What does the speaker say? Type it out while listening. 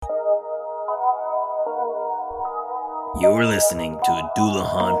You're listening to a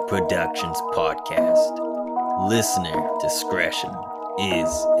Doulahan Productions podcast. Listener discretion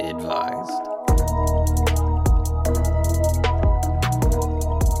is advised.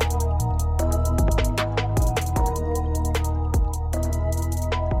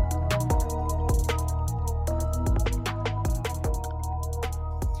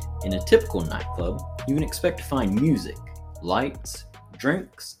 In a typical nightclub, you can expect to find music, lights,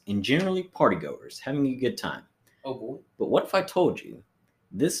 drinks, and generally partygoers having a good time. Oh boy. But what if I told you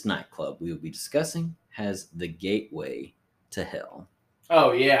this nightclub we will be discussing has the gateway to hell?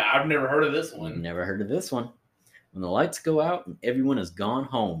 Oh yeah, I've never heard of this one. Never heard of this one. When the lights go out and everyone has gone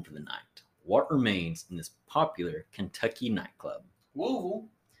home for the night, what remains in this popular Kentucky nightclub? Woo.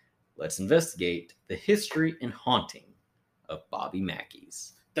 Let's investigate the history and haunting of Bobby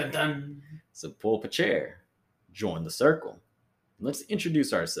Mackey's. Dun dun. So pull up a chair, join the circle, and let's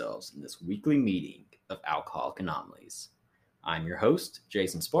introduce ourselves in this weekly meeting of Alcoholic Anomalies. I'm your host,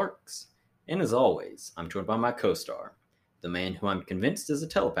 Jason Sparks, and as always, I'm joined by my co-star, the man who I'm convinced is a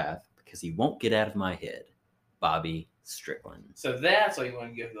telepath because he won't get out of my head, Bobby Strickland. So that's why you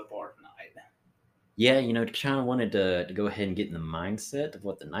want to go to the bar tonight. Yeah, kind of wanted to go ahead and get in the mindset of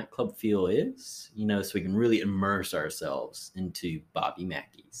what the nightclub feel is, so we can really immerse ourselves into Bobby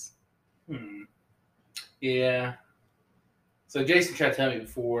Mackey's. Yeah. So Jason tried to tell me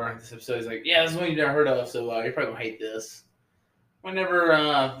before this episode, he's like, yeah, this is one you never heard of, so you're probably going to hate this.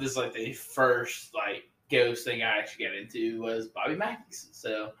 Whenever this is like the first ghost thing I actually got into was Bobby Mackey's.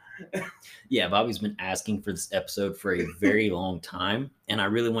 So yeah, Bobby's been asking for this episode for a very long time, and I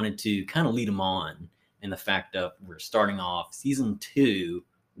really wanted to kind of lead him on in the fact of we're starting off season 2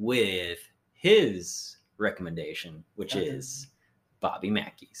 with his recommendation, which is Bobby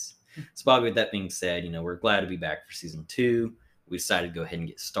Mackey's. So Bobby, with that being said, we're glad to be back for season 2. We decided to go ahead and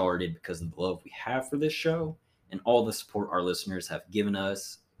get started because of the love we have for this show and all the support our listeners have given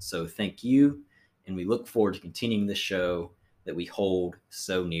us. So thank you, and we look forward to continuing this show that we hold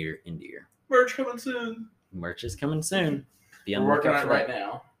so near and dear. Merch coming soon. Merch is coming soon. Be on We're working on it right that.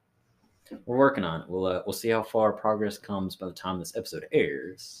 now. We're working on it. We'll see how far progress comes by the time this episode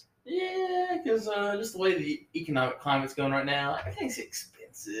airs. Yeah, because just the way the economic climate's going right now, everything's expensive.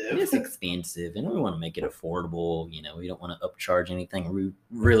 It's expensive, and we want to make it affordable. We don't want to upcharge anything. We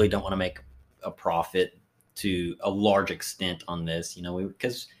really don't want to make a profit to a large extent on this,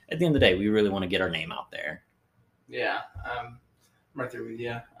 because at the end of the day, we really want to get our name out there. Yeah, I'm right there with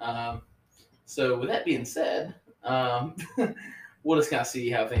you. So with that being said, we'll just kind of see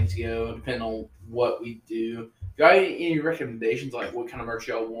how things go, depending on what we do. If you got any recommendations, like what kind of merch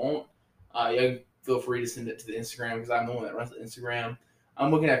y'all want, you feel free to send it to the Instagram, because I'm the one that runs the Instagram. I'm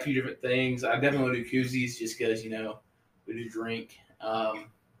looking at a few different things. I definitely want to do koozies, just because, we do drink.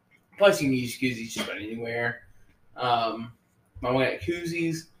 Plus, you can use koozies just about anywhere. I'm looking at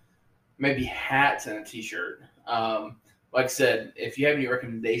koozies, maybe hats, and a t-shirt. Like I said, if you have any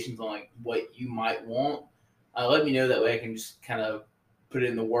recommendations on what you might want, let me know. That way I can just kind of put it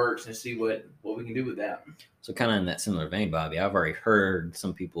in the works and see what we can do with that. So kind of in that similar vein, Bobby, I've already heard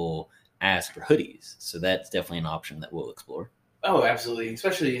some people ask for hoodies. So that's definitely an option that we'll explore. Oh, absolutely.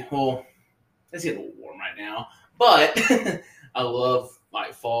 Especially, it's getting a little warm right now. But I love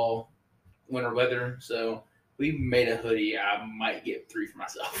fall, winter weather. So we made a hoodie. I might get 3 for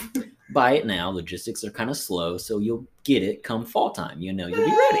myself. Buy it now. Logistics are kind of slow, so you'll get it come fall time. You'll be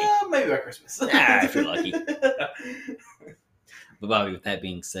ready. Maybe by Christmas. If you're lucky. But Bobby, with that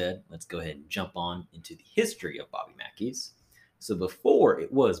being said, let's go ahead and jump on into the history of Bobby Mackey's. So before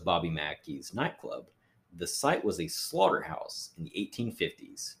it was Bobby Mackey's nightclub, the site was a slaughterhouse in the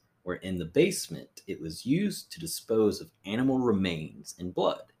 1850s, where in the basement it was used to dispose of animal remains and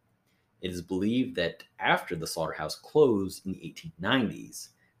blood. It is believed that after the slaughterhouse closed in the 1890s,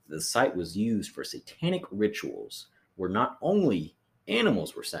 the site was used for satanic rituals where not only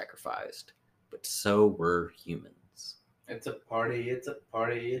animals were sacrificed, but so were humans. It's a party, it's a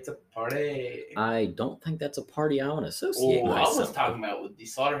party, it's a party. I don't think that's a party I want to associate myself. I was talking about with the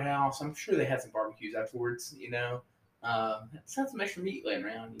slaughterhouse. I'm sure they had some barbecues afterwards, That sounds some extra meat laying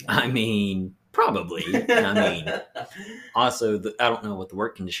around. I mean, probably. Also, I don't know what the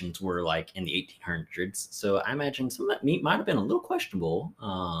work conditions were like in the 1800s, so I imagine some of that meat might have been a little questionable,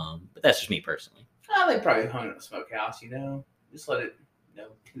 but that's just me personally. They probably hung it in a smokehouse, Just let it,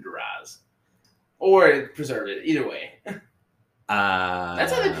 tenderize. Or preserve it, either way.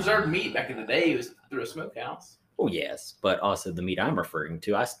 That's how they preserved meat back in the day, was through a smokehouse. Oh, yes, but also the meat I'm referring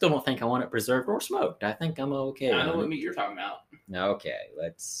to, I still don't think I want it preserved or smoked. I think I'm okay. I know what meat you're talking about. Okay,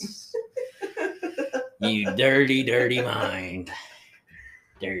 let's... You dirty, dirty mind.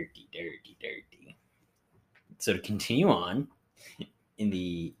 Dirty, dirty, dirty. So to continue on, in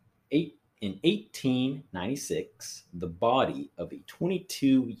 1896, the body of a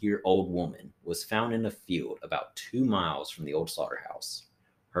 22-year-old woman was found in a field about 2 miles from the old slaughterhouse.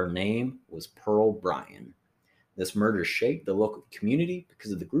 Her name was Pearl Bryan. This murder shaken the local community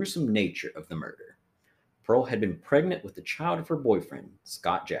because of the gruesome nature of the murder. Pearl had been pregnant with the child of her boyfriend,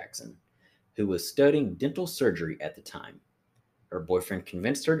 Scott Jackson, who was studying dental surgery at the time. Her boyfriend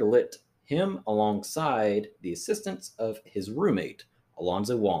convinced her to let him alongside the assistance of his roommate,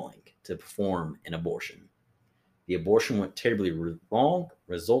 Alonzo Walling, to perform an abortion. The abortion went terribly wrong,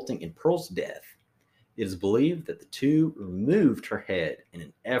 resulting in Pearl's death. It is believed that the two removed her head in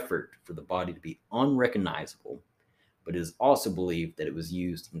an effort for the body to be unrecognizable, but it is also believed that it was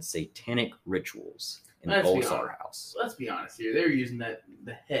used in satanic rituals in the old slaughterhouse. Let's be honest here. They're using the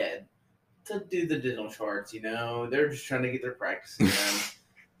head to do the dental charts, They're just trying to get their practice done.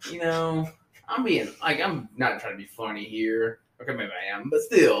 I'm not trying to be funny here. Okay, maybe I am, but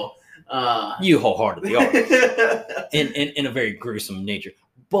still. You wholeheartedly are. in a very gruesome nature.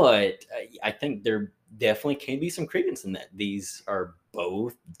 But I think there definitely can be some credence in that. These are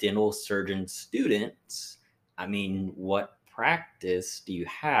both dental surgeon students. I mean, what practice do you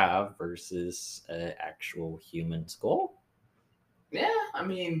have versus an actual human skull? Yeah, I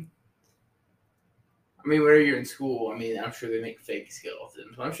mean, whenever you're in school, I'm sure they make fake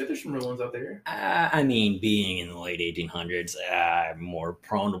skeletons, but I'm sure there's some real ones out there. Being in the late 1800s, I'm more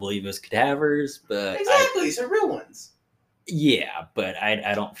prone to believe it's cadavers, but exactly, some real ones. Yeah, but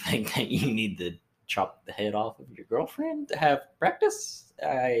I don't think that you need to chop the head off of your girlfriend to have practice.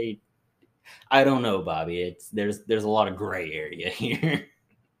 I don't know, Bobby. There's a lot of gray area here.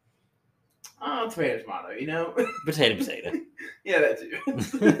 Tomato, Potato. Yeah, that too.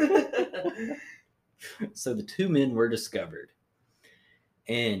 So the two men were discovered,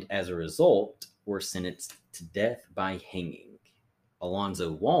 and as a result, were sentenced to death by hanging.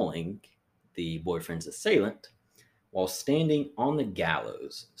 Alonzo Walling, the boyfriend's assailant, while standing on the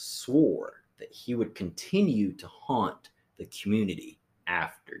gallows, swore that he would continue to haunt the community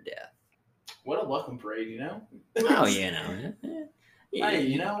after death. What a welcome parade, Oh, yeah. Hey,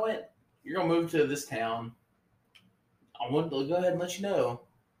 you know what? You're going to move to this town. I want to go ahead and let you know.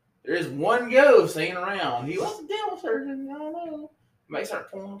 There is one ghost hanging around. He was a dental surgeon. I don't know. Might start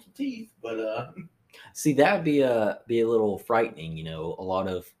pulling some teeth, but See, that would be a little frightening. A lot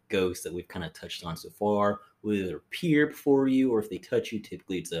of ghosts that we've kind of touched on so far will either appear before you, or if they touch you,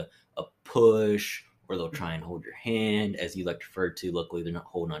 typically it's a push, or they'll try and hold your hand, as you like to refer to. Luckily, they're not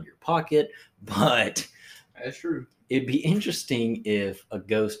holding onto your pocket, but that's true. It'd be interesting if a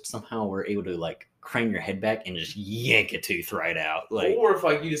ghost somehow were able to crane your head back and just yank a tooth right out. Or if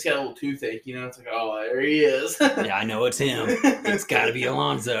you just got a little toothache, it's like, oh, there he is. Yeah, I know it's him. It's got to be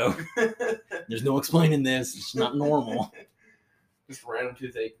Alonzo. There's no explaining this. It's not normal. Just random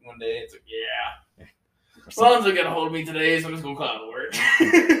toothache one day. It's like, yeah. Alonzo got a hold of me today, so I'm just going to call out to work.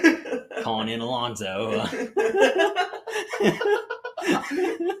 Calling in Alonzo.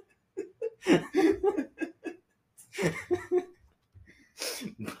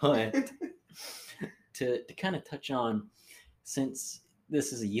 But to kind of touch on, since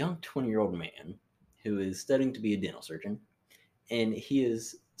this is a young 20-year-old man who is studying to be a dental surgeon, and he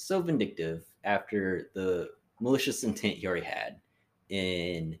is so vindictive after the malicious intent he already had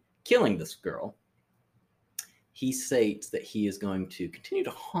in killing this girl, he states that he is going to continue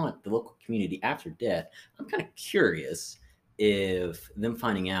to haunt the local community after death. I'm kind of curious if them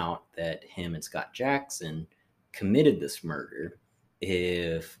finding out that him and Scott Jackson committed this murder,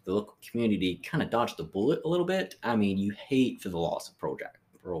 if the local community kind of dodged the bullet a little bit. I mean, you hate for the loss of Pearl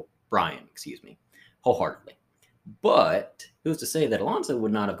Bryan, wholeheartedly. But who's to say that Alonzo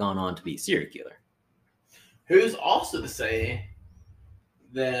would not have gone on to be a serial killer? Who's also to say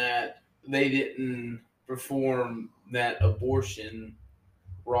that they didn't perform that abortion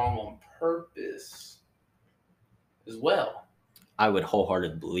wrong on purpose as well? I would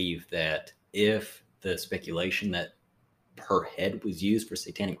wholeheartedly believe that if the speculation that her head was used for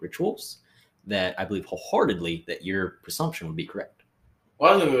satanic rituals, that I believe wholeheartedly that your presumption would be correct.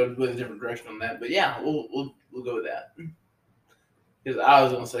 Well, I was going to go with a different direction on that, but yeah, we'll go with that. Because I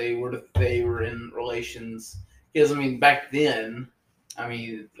was going to say, what if they were in relations? Because back then,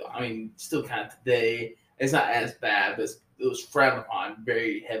 still kind of today, it's not as bad, but it was frowned upon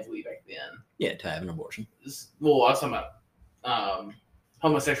very heavily back then. Yeah, to have an abortion. Well, I was talking about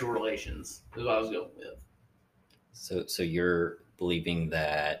homosexual relations. Is what I was going with. So you're believing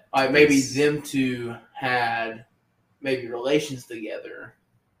that maybe them two had maybe relations together,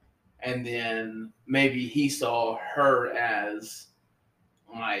 and then maybe he saw her as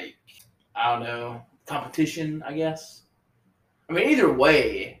I don't know, competition, I guess. I mean, either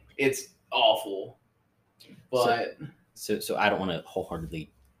way, it's awful. But so I don't want to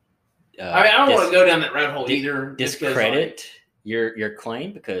wholeheartedly. I mean, I don't want to go down that rabbit hole either. Discredit your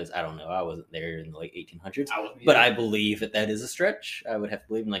claim, because I don't know. I wasn't there in the late 1800s, but I believe that is a stretch. I would have to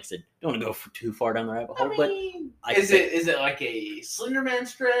believe, and like I said, don't want to go too far down the rabbit hole. Is it like a Slenderman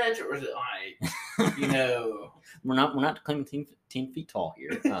stretch, or is it like we're not claiming 10 feet tall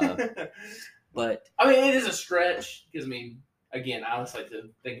here, but I mean, it is a stretch because I mean, again, I always like to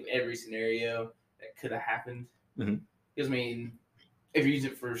think of every scenario that could have happened. Mm-hmm. Because I mean, if you use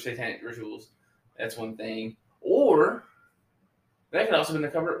it for satanic rituals, that's one thing, or that could also been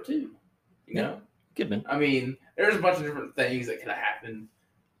a cover up too. You know, could have been. I mean, there's a bunch of different things that could have happened.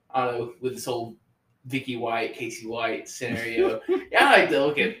 I don't know, with this whole Vicky White, Casey White scenario. Yeah, I like to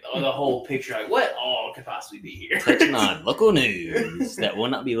look at the whole picture. Like, what all could possibly be here? Touching on local news that will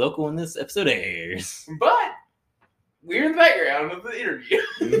not be local when this episode airs. But we're in the background of the interview.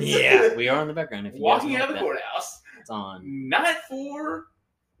 Yeah, we are in the background. If you walking out of the courthouse. It's on. Not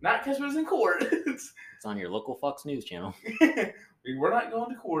because we was in court. It's on your local Fox News channel. We were not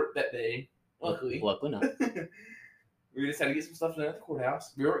going to court that day. Luckily not. We just had to get some stuff done at the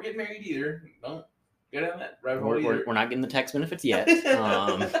courthouse. We weren't getting married either. Don't go down that rabbit hole either. We're not getting the tax benefits yet.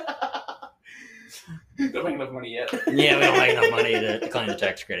 Don't make enough money yet. Yeah, we don't make enough money to claim the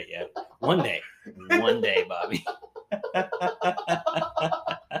tax credit yet. One day, Bobby.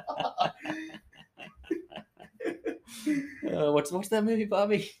 What's that movie,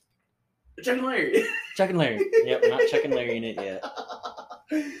 Bobby? Chuck and Larry. Chuck and Larry. Yep, we're not Chuck and Larry in it yet.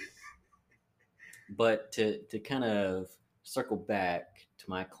 But to kind of circle back to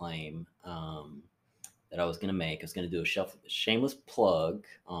my claim that I was going to make, I was going to do a shameless plug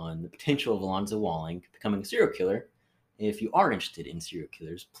on the potential of Alonzo Walling becoming a serial killer. If you are interested in serial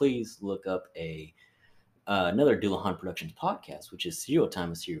killers, please look up another Doulahan Productions podcast, which is Serial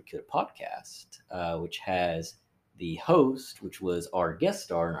Time, a Serial Killer podcast, which has the host, which was our guest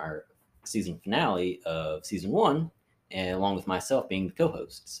star in our season finale of season 1, and along with myself being the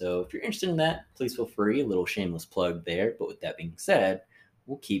co-host. So if you're interested in that, please feel free. A little shameless plug there. But with that being said,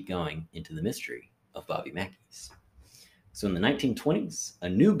 we'll keep going into the mystery of Bobby Mackey's. So in the 1920s, a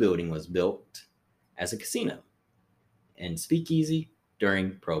new building was built as a casino and speakeasy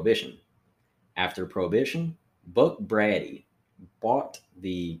during Prohibition. After Prohibition, Buck Brady bought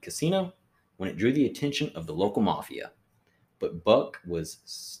the casino when it drew the attention of the local mafia. But Buck was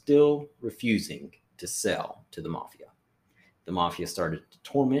still refusing to sell to the mafia. The mafia started to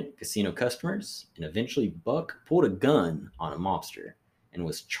torment casino customers, and eventually Buck pulled a gun on a mobster and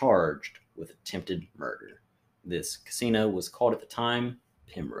was charged with attempted murder. This casino was called at the time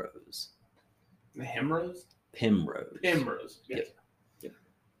Primrose. The Hemrose? Primrose. Yes. Yep.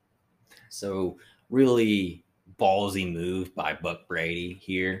 So really ballsy move by Buck Brady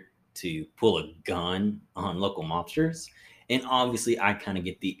here to pull a gun on local mobsters. And obviously I kind of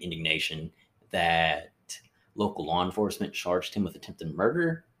get the indignation that local law enforcement charged him with attempted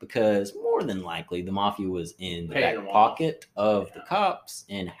murder, because more than likely the mafia was in the back pocket of the cops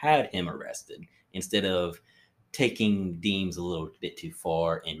and had him arrested, instead of taking Deems a little bit too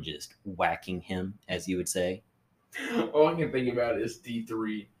far and just whacking him, as you would say. All I can think about is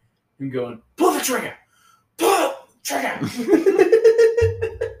D3. Him going, pull the trigger! Pull the trigger!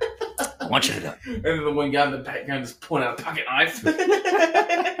 I want you to know. And then the one guy in the background just pulling out a pocket knife. the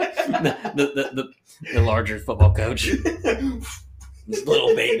larger football coach. This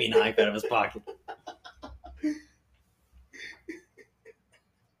little baby knife out of his pocket.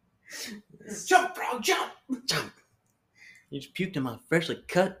 Jump, frog, jump! Jump! You just puked in my freshly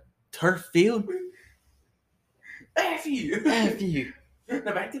cut turf field. F you! F you!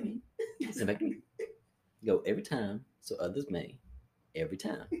 Now back to me. Now back to me. Go every time, so others may. Every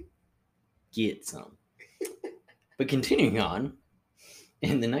time. Get some. But continuing on,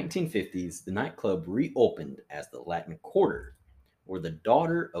 in the 1950s, the nightclub reopened as the Latin Quarter, where the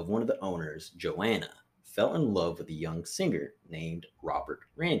daughter of one of the owners, Joanna, fell in love with a young singer named Robert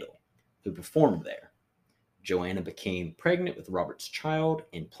Randall, who performed there. Joanna became pregnant with Robert's child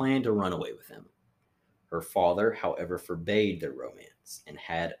and planned to run away with him. Her father, however, forbade their romance and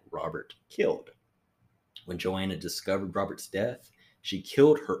had Robert killed. When Joanna discovered Robert's death, she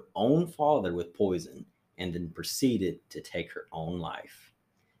killed her own father with poison and then proceeded to take her own life.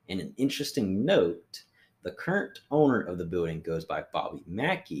 And an interesting note, the current owner of the building goes by Bobby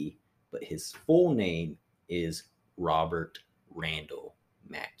Mackey, but his full name is Robert Randall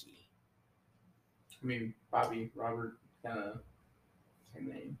Mackey. I mean, Bobby, Robert, kind of same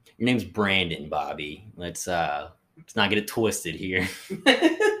name. Your name's Brandon, Bobby. Let's not get it twisted here.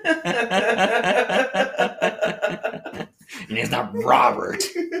 name's not Robert.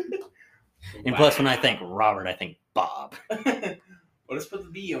 And plus, when I think Robert, I think Bob. Well, let's put the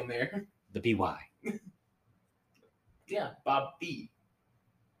B on there. The BY. Yeah, Bob B.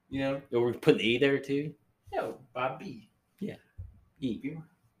 You know? Or we're putting the E there too? No, Bob B. Yeah. E.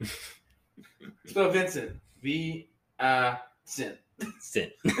 Spell Vincent. V. Cent.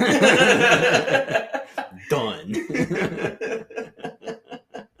 Cent. Done.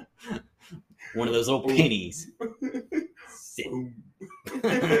 One of those little pennies. Cent.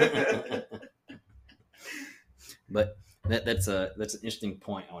 But that's an interesting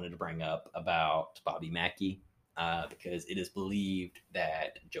point I wanted to bring up about Bobby Mackey, because it is believed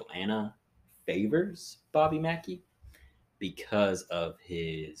that Joanna favors Bobby Mackey because of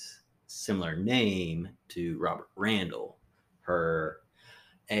his similar name to Robert Randall, her,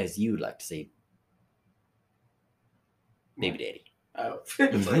 as you would like to say, baby daddy. Oh, it's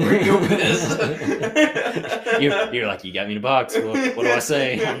like, where are you going with this? You're like, you got me in a box. What do I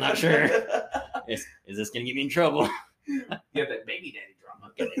say? I'm not sure. Is this going to get me in trouble? You have that baby daddy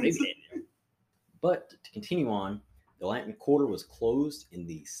drama. Got that baby daddy drama. But to continue on, the Latin Quarter was closed in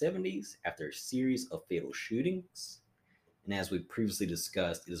the 70s after a series of fatal shootings. And as we previously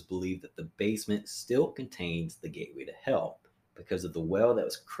discussed, it is believed that the basement still contains the gateway to hell because of the well that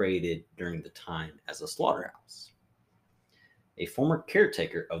was created during the time as a slaughterhouse. A former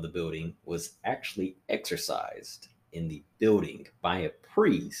caretaker of the building was actually exorcised in the building by a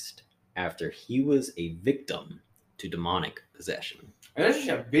priest after he was a victim to demonic possession. And there's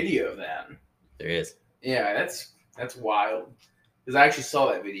actually a video of that. There is. Yeah, that's wild. Because I actually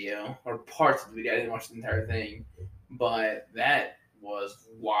saw that video, or parts of the video. I didn't watch the entire thing. But that was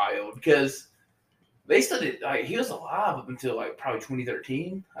wild. Because they still did, like, he was alive up until, like, probably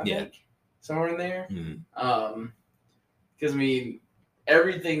 2013, I think. Somewhere in there. Mm-hmm. Because, I mean,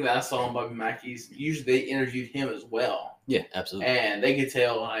 everything that I saw on Bobby Mackey's, usually they interviewed him as well. Yeah, absolutely. And they could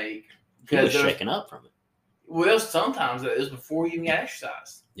tell, like... He was shaken up from it. Well, there was sometimes that it was before he even got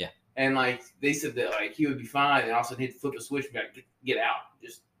exercised. Yeah. And, like, they said that, like, he would be fine, and also he'd flip a switch and be like, get out.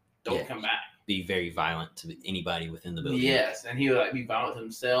 Just don't come back. Be very violent to anybody within the building. Yes, and he would, like, be violent to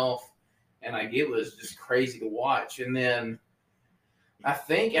himself. And, like, it was just crazy to watch. And then I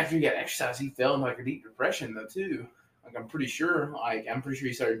think after he got exercised, he fell into, like, a deep depression, though, too. Like, I'm pretty sure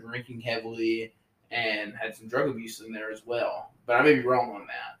he started drinking heavily and had some drug abuse in there as well. But I may be wrong on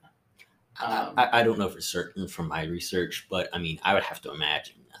that. I don't know for certain from my research, but I mean, I would have to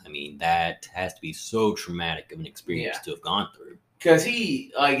imagine. I mean, that has to be so traumatic of an experience to have gone through. Because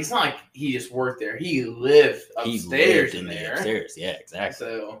he, like, it's not like he just worked there. He lived upstairs in there. Upstairs, yeah, exactly.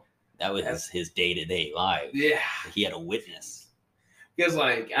 So that was his day-to-day life. Yeah. He had a witness. Because,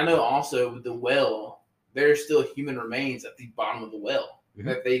 like, I know also with the well, there's still human remains at the bottom of the well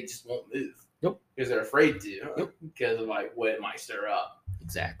that they just won't move. Yep. Because they're afraid to. Because of, like, what it might stir up.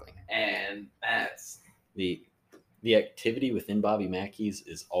 Exactly. And that's... The activity within Bobby Mackey's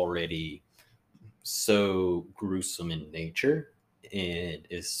is already so gruesome in nature and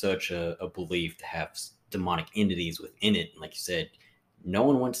is such a belief to have demonic entities within it. And like you said, no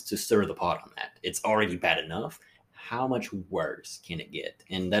one wants to stir the pot on that. It's already bad enough. How much worse can it get?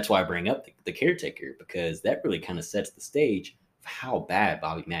 And that's why I bring up the caretaker, because that really kind of sets the stage of how bad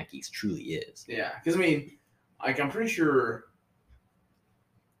Bobby Mackey's truly is. Yeah, because, I mean, like, I'm pretty sure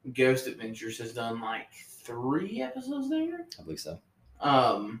Ghost Adventures has done, like, 3 episodes there. I believe so.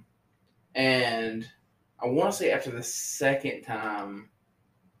 And I want to say after the second time,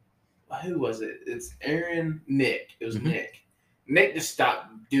 who was it? It's Nick. It was Nick. Nick just stopped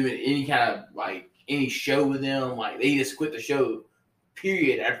doing any kind of, like, any show with them. Like, they just quit the show,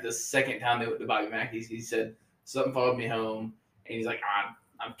 period, after the second time they went to Bobby Mackey's. He said, something followed me home, and he's like,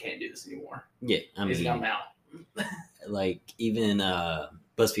 I can't do this anymore. Yeah, I mean, I'm out. Like, even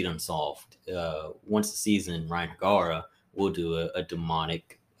BuzzFeed Unsolved, once a season, Ryan Hagara will do a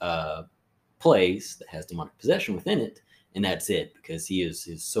demonic place that has demonic possession within it, and that's it, because he is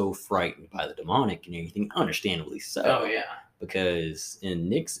so frightened by the demonic and everything, understandably so. Oh, yeah. Because in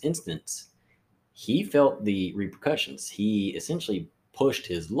Nick's instance, he felt the repercussions. He essentially pushed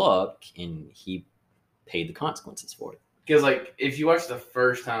his luck, and he paid the consequences for it. Because, like, if you watch the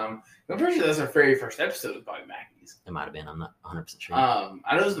first time, I'm pretty sure that's our very first episode of Bobby Mackey's. It might have been. I'm not 100% sure. I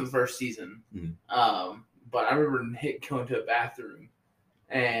know it was in the first season. But I remember Nick going to a bathroom,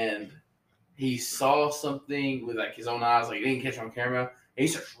 and he saw something with, like, his own eyes. Like, he didn't catch it on camera. And he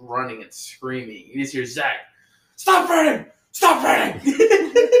starts running and screaming. You just hear Zach, "Stop running! Stop running!"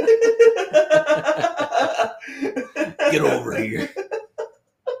 Get over here.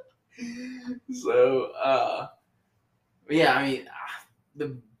 So, yeah, I mean,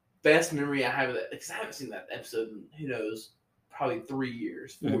 the best memory I have of that, because I haven't seen that episode in who knows probably 3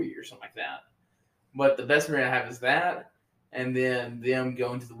 years, 4 years, something like that. But the best memory I have is that, and then them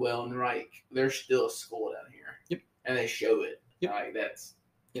going to the well and there's still a skull down here. Yep. And they show it. Yep. Like that's.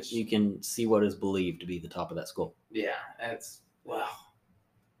 Yep. You can see what is believed to be the top of that skull. Yeah, that's wow.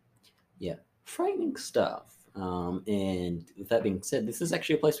 Yeah, frightening stuff. And with that being said, this is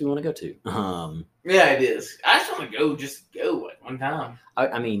actually a place we want to go to. Yeah, it is. I just want to go like one time.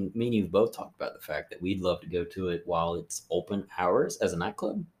 I mean, me and you've both talked about the fact that we'd love to go to it while it's open hours as a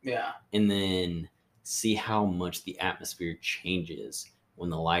nightclub. Yeah. And then see how much the atmosphere changes when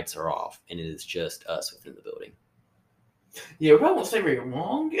the lights are off and it is just us within the building. Yeah, we probably won't stay very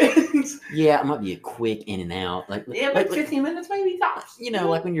long. Yeah, it might be a quick in and out. Like 15 minutes maybe tops.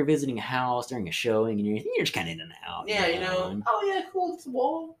 Like when you're visiting a house during a showing and you're just kind of in and out. Yeah, oh yeah, cool, it's the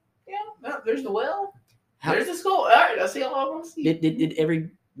wall. Yeah, no, there's the well. There's the skull. All right, I see all I want to see. Did every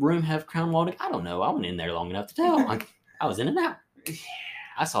room have crown molding? I don't know. I went in there long enough to tell. I was in and out. Yeah.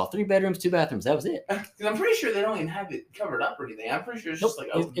 I saw 3 bedrooms, 2 bathrooms. That was it. Because I'm pretty sure they don't even have it covered up or anything. I'm pretty sure it's just like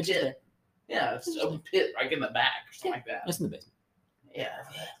open it's pit. just there. Yeah, it's just open pit right in the back or something like that. It's in the basement. Yeah.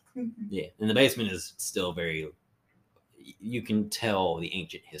 Yeah, and the basement is still very. You can tell the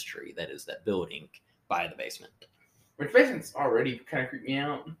ancient history that is that building by the basement. Which basement's already kind of creeped me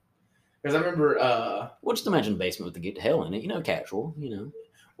out. Because I remember. Well, just imagine a basement with the get to hell in it. Casual.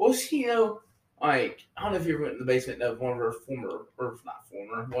 Well, see, like I don't know if you ever went in the basement of one of our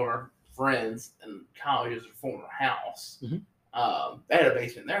one of our friends in college's former house. Mm-hmm. They had a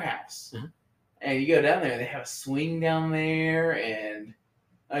basement in their house. Mm-hmm. And you go down there, they have a swing down there, and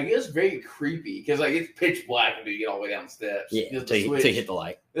it was very creepy because it's pitch black until you get all the way down the steps. Yeah, until you hit the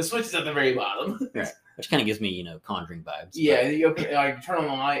light. The switch is at the very bottom. Right. Which kind of gives me, Conjuring vibes. Yeah, and you open, turn on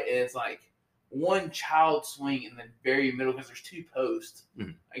the light, and it's one child swing in the very middle because there's 2 posts,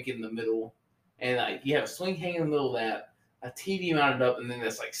 in the middle, and you have a swing hanging in the middle of that, a TV mounted up, and then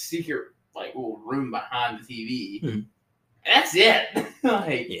this secret little room behind the TV. Mm-hmm. And that's it.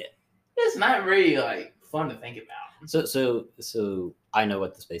 Yeah. It's not very fun to think about. So I know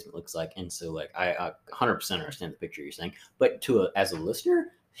what this basement looks like, and so I 100% understand the picture you're saying. But as a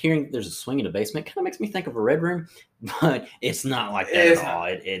listener, hearing there's a swing in a basement kind of makes me think of a red room, but it's not like that at all.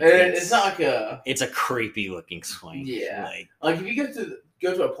 It's not like a. It's a creepy looking swing. Yeah. If you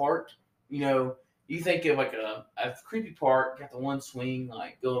go to a park, you think of a creepy park, got the one swing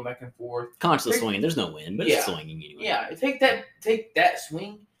going back and forth. Constantly swinging. There's no wind, but it's swinging anyway. Yeah, take that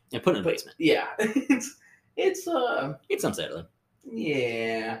swing. And put it in the basement. Yeah, it's unsettling.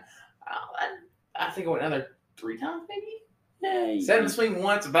 Yeah, I think I went another 3 times maybe. Yeah, Sat in the swing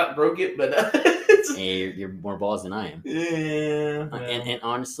once, about broke it, but hey, you're more balls than I am. Yeah. And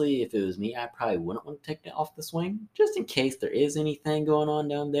honestly, if it was me, I probably wouldn't want to take it off the swing, just in case there is anything going on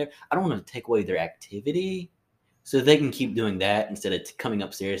down there. I don't want to take away their activity, so they can keep doing that instead of coming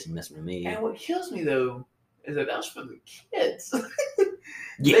upstairs and messing with me. And what kills me though is that was for the kids.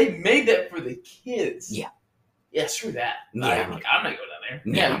 Yeah. They made that for the kids. Yeah. Yeah, screw that. Yeah. I'm not going down there.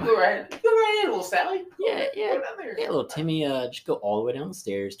 Yeah, you go right ahead, little Sally. Yeah. Go down there. Yeah, little Timmy, just go all the way down the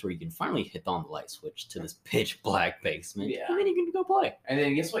stairs to where you can finally hit on the light switch to this pitch black basement. Yeah. And then you can go play. And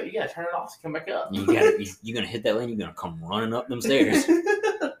then guess what? You gotta turn it off to come back up. You're gonna hit that lane, you're gonna come running up them stairs.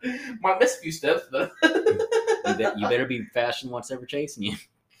 Might miss a few steps, but you better be fast than what's ever chasing you.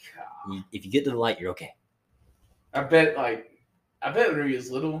 If you get to the light, you're okay. I bet when he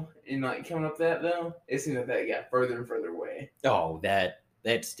was little and coming up that though, it seemed that got further and further away. Oh, that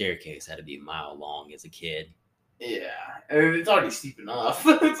staircase had to be a mile long as a kid. Yeah, and it's already steep enough.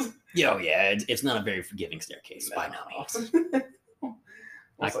 Yeah, it's not a very forgiving staircase by no means.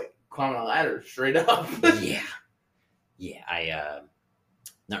 It's like climbing a ladder straight up. Yeah. I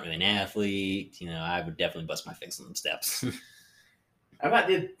not really an athlete. I would definitely bust my face on them steps. I about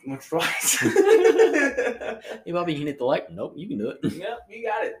did once twice. Hey, Bobby, you can hit the light. Nope, you can do it. Yep, you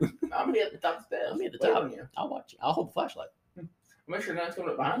got it. I'm gonna be at the top of the steps. I'll be at the top. I'll watch you. I'll hold the flashlight. Make sure nothing's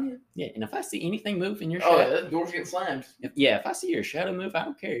coming up behind you. Yeah, and if I see anything move in your shadow, shadow, that door's getting slammed. If I see your shadow move, I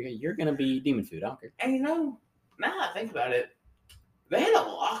don't care. You're gonna be demon food. I don't care. And now I think about it, they had a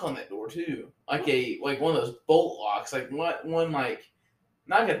lock on that door too, like one of those bolt locks, one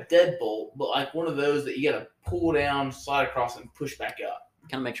not like a deadbolt, but one of those that you gotta pull down, slide across, and push back up.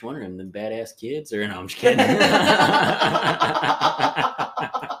 Kind of makes you wonder, the badass kids, or no? I'm just kidding.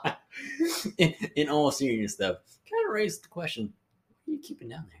 in all seriousness, though, kind of raised the question: what are you keeping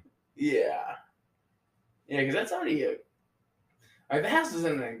down there? Yeah, because that's already the house is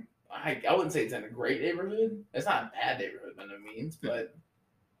in I wouldn't say it's in a great neighborhood. It's not a bad neighborhood by no means, but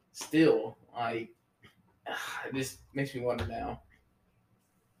still, it just makes me wonder now.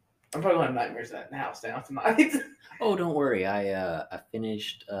 I'm probably going to have nightmares at the house now tonight. Oh, don't worry. I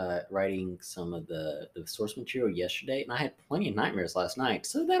finished writing some of the source material yesterday, and I had plenty of nightmares last night.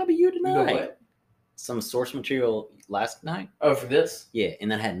 So that'll be you You go tonight. what? Some source material last night. Oh, for this? Yeah,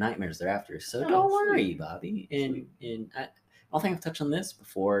 and then I had nightmares thereafter. So Oh, don't worry, sweet. Bobby. And I don't think I've touched on this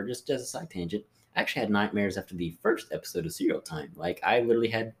before. Just as a side tangent, I actually had nightmares after the first episode of Serial Time. Like I literally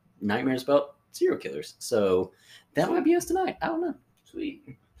had nightmares about serial killers. So that might be us tonight. I don't know. Sweet.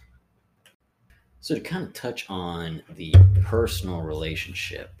 So to kind of touch on the personal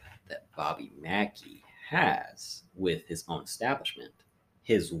relationship that Bobby Mackey has with his own establishment,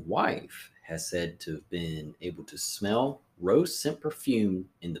 his wife has said to have been able to smell rose scent perfume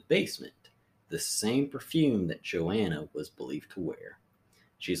in the basement, the same perfume that Joanna was believed to wear.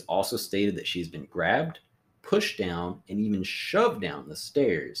 She's also stated that she's been grabbed, pushed down, and even shoved down the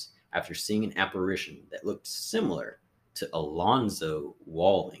stairs after seeing an apparition that looked similar to Alonzo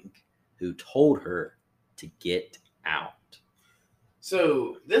Walling, who told her to get out.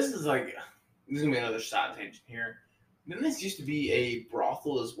 So this is gonna be another side tangent here. Didn't this used to be a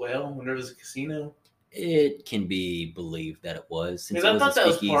brothel as well? When there was a casino. It can be believed that it was, since Because it I was thought a that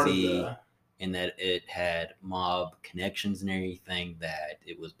was part of speakeasy the. and that it had mob connections and everything, that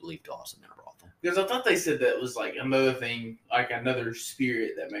it was believed to also be a brothel. Because I thought they said that was like another thing, like another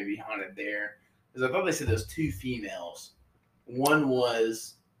spirit that may be haunted there. Because I thought they said there was two females. One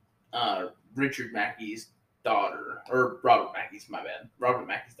was Richard Mackey's daughter, or Robert Mackey's, my bad. Robert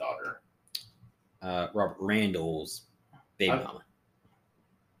Mackey's daughter. Robert Randall's baby mama.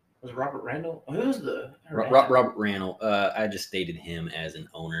 Was it Robert Randall? Who was the Robert Randall. I just stated him as an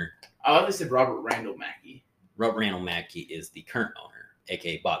owner. I thought they said Robert Randall Mackey. Robert Randall Mackey is the current owner,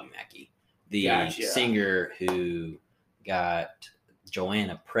 aka Bobby Mackey. The Gotcha. singer who got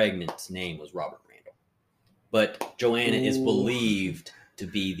Joanna pregnant's name was Robert Randall. But Joanna is believed to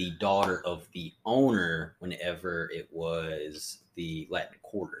be the daughter of the owner whenever it was the Latin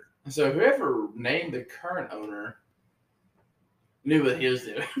Quarter. So whoever named the current owner knew what he was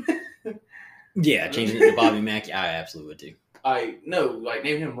doing. Yeah, changing it to Bobby Mackey, I absolutely would too.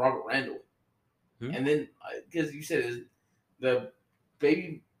 Name him Robert Randall. And then, because you said the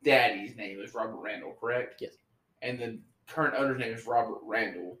baby daddy's name is Robert Randall, correct? Yes. And the current owner's name is Robert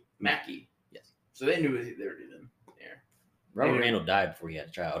Randall Mackey. Yes. So they knew what they were doing there. Robert Randall died before he had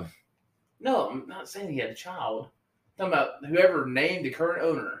a child. No, I'm not saying he had a child. I'm talking about whoever named the current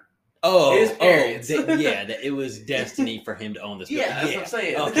owner. Oh, his parents. It was destiny for him to own this building. Yeah, that's what I'm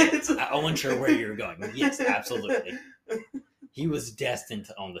saying. Okay. I wasn't sure where you were going. Yes, absolutely. He was destined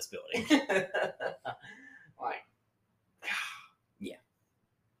to own this building. Yeah.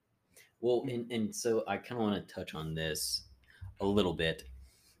 Well, and so I kind of want to touch on this a little bit.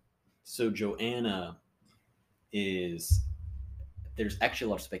 So Joanna there's actually a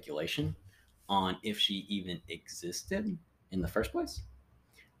lot of speculation on if she even existed in the first place,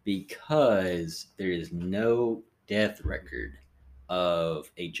 because there is no death record of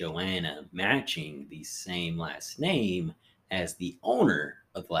a Joanna matching the same last name as the owner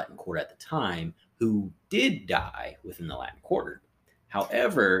of the Latin Quarter at the time, who did die within the Latin Quarter.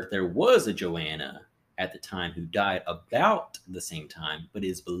 However, there was a Joanna at the time who died about the same time, but it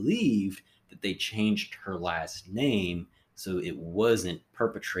is believed that they changed her last name so it wasn't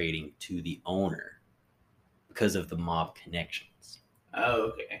perpetrating to the owner because of the mob connections. Oh,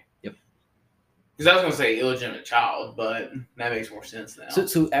 okay. Yep. Because I was going to say illegitimate child, but that makes more sense now.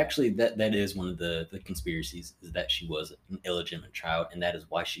 So actually, that is one of the conspiracies, is that she was an illegitimate child, and that is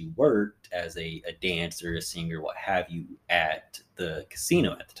why she worked as a dancer, a singer, what have you, at the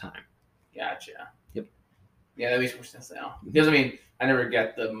casino at the time. Gotcha. Yep. Yeah, that makes more sense now. Because, I never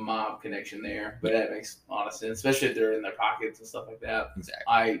got the mob connection there, but that makes a lot of sense, especially if they're in their pockets and stuff like that. Exactly.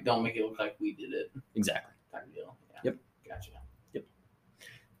 I don't make it look like we did it. Exactly. Type of deal. Yeah. Yep. Gotcha. Yep.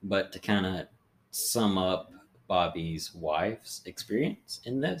 But to kind of sum up Bobby's wife's experience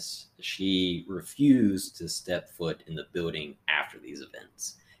in this, she refused to step foot in the building after these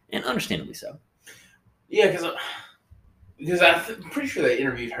events, and understandably so. Yeah, because I'm pretty sure they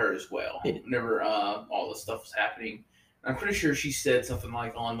interviewed her as well whenever all this stuff was happening. I'm pretty sure she said something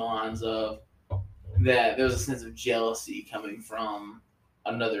like on the lines of that there was a sense of jealousy coming from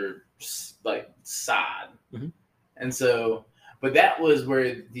another side, and so, but that was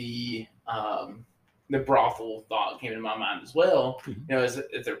where the brothel thought came into my mind as well.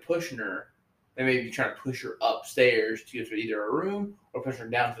 If they're pushing her, they may be trying to push her upstairs to either a room or push her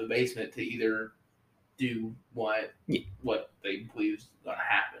down to the basement to either do what they believe is going to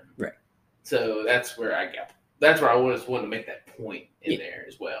happen. Right. So that's where I just wanted to make that point in there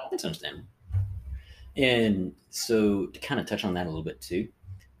as well. That's understandable. And so to kind of touch on that a little bit too.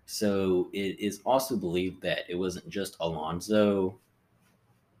 So it is also believed that it wasn't just Alonzo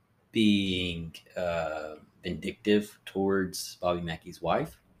being vindictive towards Bobby Mackey's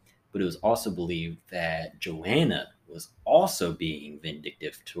wife, but it was also believed that Joanna was also being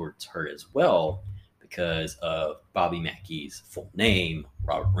vindictive towards her as well because of Bobby Mackey's full name,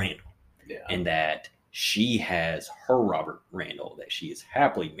 Robert Randall, Yeah. and that she has her Robert Randall that she is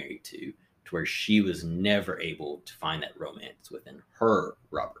happily married to where she was never able to find that romance within her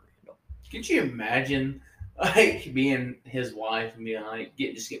Robert Randall. Could you imagine like being his wife and being like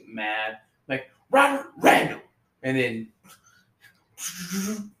just get mad, like Robert Randall, and then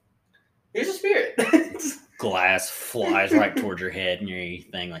here's a spirit. Glass flies right towards your head and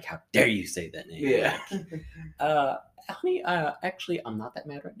everything. Like, how dare you say that name? Yeah. Like, honey, actually, I'm not that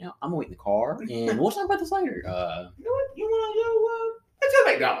mad right now. I'm gonna wait in the car, and we'll talk about this later. You know what? You want to go? Let's go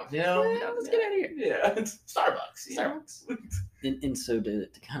to McDonald's. You know, yeah, let's get out of here. Yeah, Starbucks. Starbucks. And so to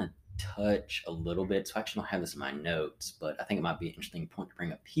kind of touch a little bit, so I actually don't have this in my notes, but I think it might be an interesting point to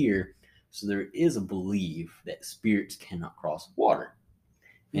bring up here. So there is a belief that spirits cannot cross water,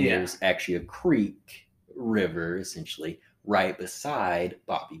 and there's actually a creek, river, essentially, right beside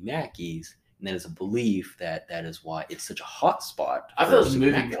Bobby Mackey's. And that is a belief that is why it's such a hot spot. I thought it was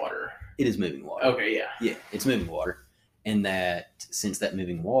moving water. It is moving water. Okay, yeah. Yeah, it's moving water. And that since that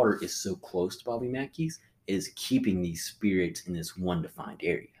moving water is so close to Bobby Mackey's, is keeping these spirits in this one defined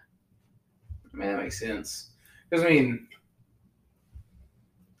area. Man, that makes sense. Because, I mean,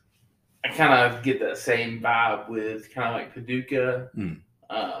 I kind of get that same vibe with kind of like Paducah.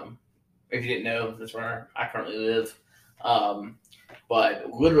 If you didn't know, that's where I currently live.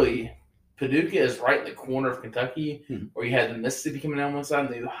 But literally, Paducah is right in the corner of Kentucky, where you have the Mississippi coming down one side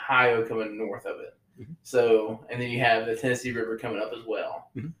and the Ohio coming north of it. So, and then you have the Tennessee River coming up as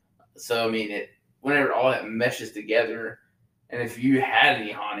well. So, I mean, whenever all that meshes together, and if you had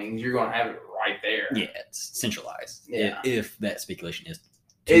any hauntings, you're going to have it right there. Yeah, it's centralized. Yeah. If that speculation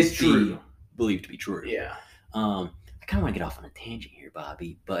is true, believed to be true. Yeah. I kind of want to get off on a tangent here,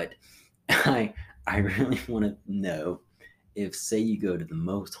 Bobby, but I really want to know if, say, you go to the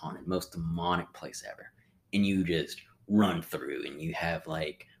most haunted, most demonic place ever, and you just run through, and you have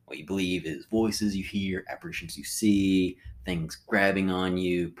like what you believe is voices you hear, apparitions you see, things grabbing on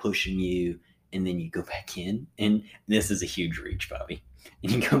you, pushing you, and then you go back in, and this is a huge reach, Bobby.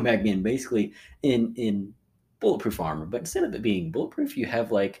 And you go back in basically in bulletproof armor, but instead of it being bulletproof, you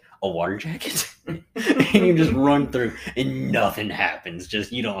have like a water jacket, and you just run through, and nothing happens.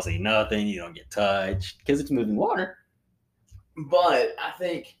 Just you don't see nothing, you don't get touched because it's moving water. But I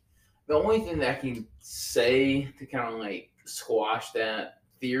think the only thing that I can say to kind of like squash that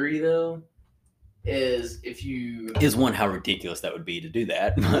theory, though, is one how ridiculous that would be to do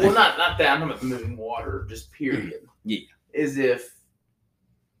that. Well, not that. I'm talking about the moving water, just period. Yeah. Is if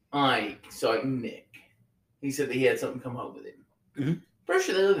like Nick, he said that he had something come home with him. Pretty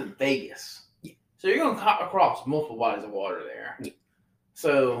sure they live in Vegas. Yeah. So you're going to come across multiple bodies of water there. Yeah.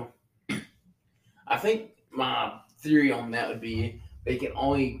 So I think my theory on that would be they can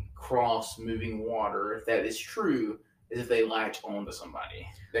only cross moving water, if that is true, is if they latch onto somebody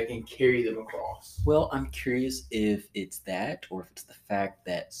that can carry them across. Well, I'm curious if it's that, or if it's the fact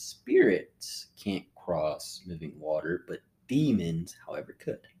that spirits can't cross moving water, but demons, however,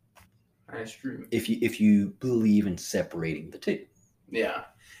 could. That's true. If you believe in separating the two. Yeah,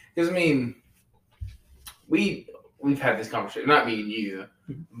 because I mean, we've had this conversation. Not me and you,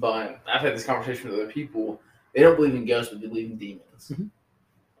 but I've had this conversation with other people. They don't believe in ghosts, but they believe in demons.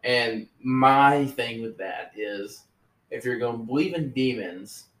 And my thing with that is, if you're going to believe in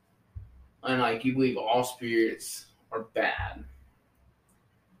demons, and like you believe all spirits are bad,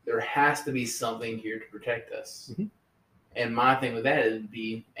 there has to be something here to protect us. And my thing with that would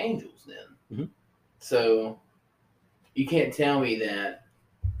be angels then. So you can't tell me that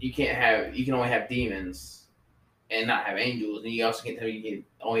you can only have demons and not have angels, and you also can't tell me you can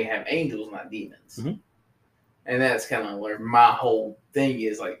only have angels, not demons. And that's kind of where my whole thing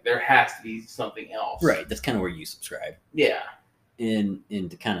is, like, there has to be something else. Right, that's kind of where you subscribe. Yeah. And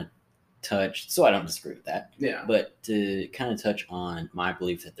to kind of touch, so I don't disagree with that. Yeah. But to kind of touch on my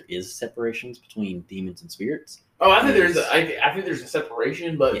belief that there is separations between demons and spirits. Oh, I think there's a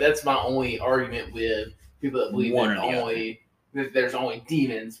separation, but that's my only argument with people that believe that there's only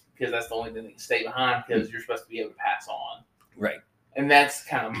demons, because that's the only thing that can stay behind, because you're supposed to be able to pass on. Right. And that's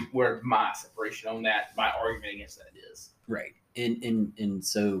kind of where my separation on that, my argument against that is. Right. And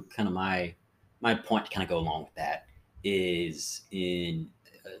so kind of my point to kind of go along with that is don't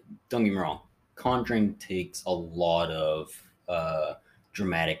get me wrong, Conjuring takes a lot of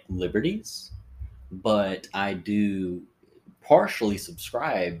dramatic liberties, but I do partially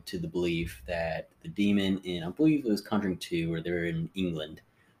subscribe to the belief that the demon in, I believe it was Conjuring 2, where they're in England,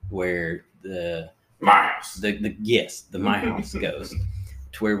 where My house. the My House ghost,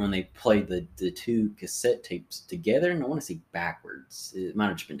 to where when they played the two cassette tapes together, and I want to say backwards, it might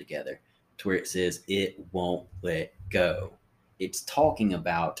have just been together, to where it says, "It won't let go." It's talking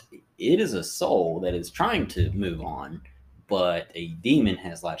about it is a soul that is trying to move on, but a demon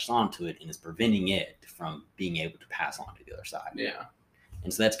has latched onto it and is preventing it from being able to pass on to the other side. Yeah.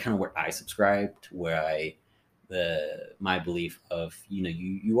 And so that's kind of where I subscribe to, where my belief of,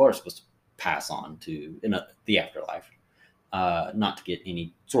 you are supposed to pass on to the afterlife. Not to get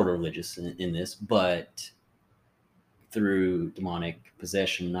any sort of religious in this, but through demonic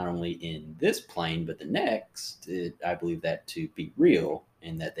possession, not only in this plane but the next, I believe that to be real,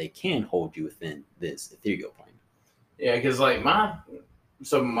 and that they can hold you within this ethereal plane. Yeah, because like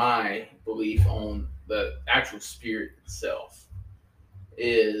my belief on the actual spirit itself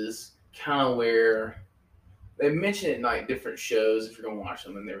is kind of where they mention it in like different shows if you're gonna watch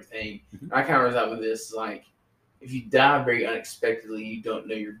them and everything. Mm-hmm. And I kind of reside with this, like, if you die very unexpectedly, you don't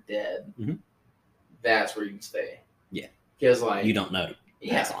know you're dead. Mm-hmm. That's where you can stay. Yeah, because like you don't know.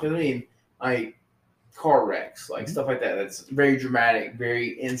 Yeah, because I mean, like car wrecks, like stuff like that. That's very dramatic, very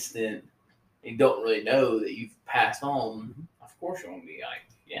instant. You don't really know that you've passed on. Mm-hmm. Of course, you're gonna be like,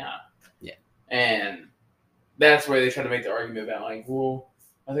 yeah. And that's where they try to make the argument about, like, well,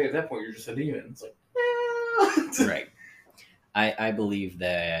 I think at that point you're just a demon. It's like, right. I believe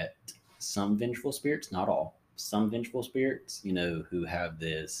that some vengeful spirits, not all, some vengeful spirits, who have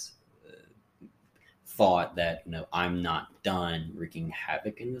this thought that, I'm not done wreaking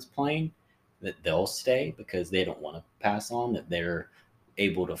havoc in this plane, that they'll stay because they don't want to pass on, that they're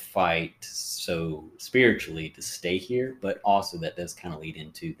able to fight so spiritually to stay here, but also that does kind of lead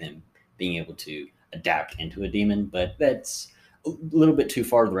into them being able to adapt into a demon. But that's a little bit too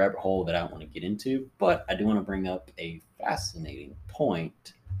far to the rabbit hole that I don't want to get into. But I do want to bring up a fascinating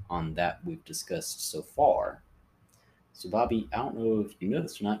point on that we've discussed so far. So, Bobby, I don't know if you know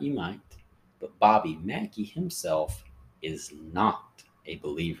this or not, you might, but Bobby Mackey himself is not a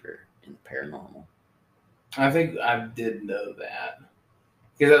believer in the paranormal. I think I did know that,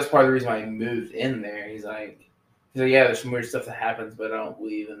 because that's part of the reason why he moved in there. He's like, yeah, there's some weird stuff that happens, but I don't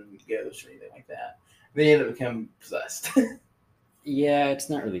believe in ghosts or anything like that. Then he ended up becoming possessed. Yeah, it's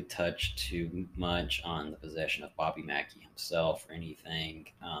not really touched too much on the possession of Bobby Mackey himself or anything.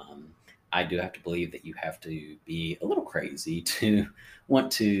 I do have to believe that you have to be a little crazy to want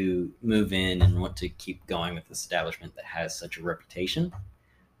to move in and want to keep going with the establishment that has such a reputation.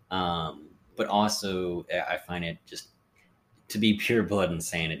 But also, I find it just to be pure blood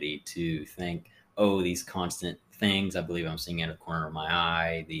insanity to think, oh, these constant things I believe I'm seeing out of the corner of my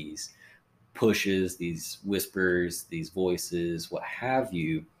eye, these pushes, these whispers, these voices, what have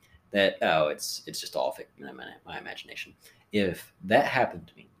you, that, oh, it's just all my imagination. If that happened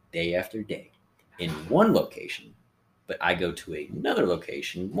to me day after day in one location, but I go to another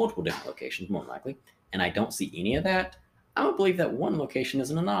location, multiple different locations more likely, and I don't see any of that, I would believe that one location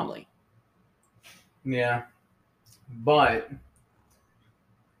is an anomaly. Yeah. But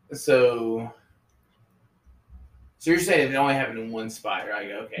so you're saying if it only happened in one spot,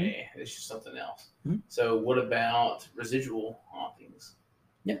 right? Okay, it's just something else. Mm-hmm. So what about residual hauntings?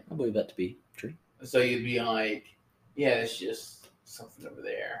 Yeah, I believe that to be true. So you'd be like, yeah, it's just something over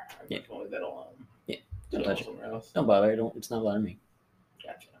there. I'm Yeah. going to leave that alone. Yeah, don't touch it. Somewhere else. Don't bother. It's not bothering me.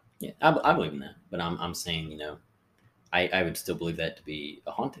 Gotcha. Yeah, I believe in that, but I'm saying, I would still believe that to be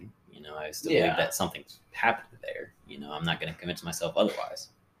a haunting. I still believe that something's happened there. I'm not going to convince myself otherwise.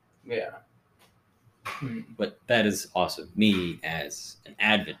 Yeah. But that is also me as an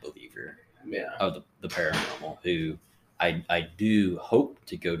avid believer of the paranormal, who I do hope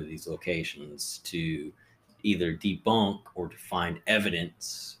to go to these locations to either debunk or to find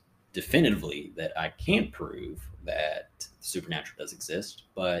evidence definitively that I can prove that supernatural does exist.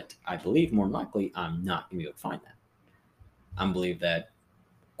 But I believe more likely I'm not going to be able to find that. I believe that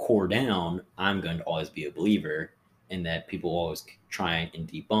core down, I'm going to always be a believer, and that people always try and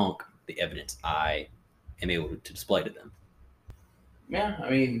debunk the evidence I am able to display to them. Yeah, I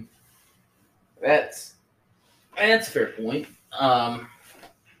mean, that's a fair point. I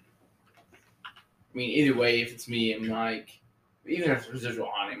mean, either way, if it's me, I'm like, even if it's residual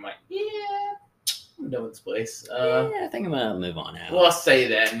haunting, I'm like, yeah, I'm done with this place. I think I'm gonna move on now. Well, I'll say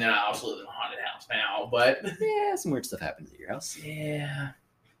that, and then I also live in a haunted house now, but yeah, some weird stuff happens at your house. Yeah.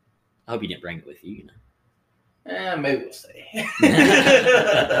 I hope you didn't bring it with you. Maybe we'll stay.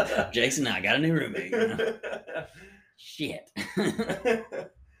 Jason, I got a new roommate. Shit.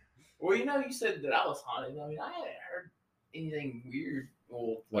 Well, you said that I was haunted. I mean, I hadn't heard anything weird.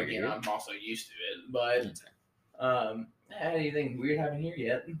 Well, What, again, you're I'm also used to it, but had anything weird happen here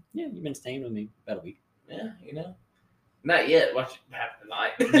yet? Yeah, you've been staying with me about a week. Yeah, not yet. Watch it happen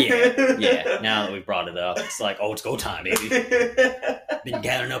tonight. Yeah. Now that we've brought it up, it's like, oh, it's go time, baby. Been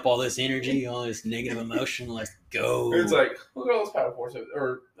gathering up all this energy, all this negative emotion. Let's go. It's like, look at all those power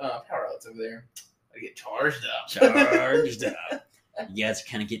outlets over there. I get charged up. Charged up. You guys are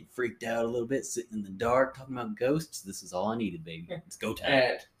kind of getting freaked out a little bit, sitting in the dark, talking about ghosts. This is all I needed, baby. It's go time.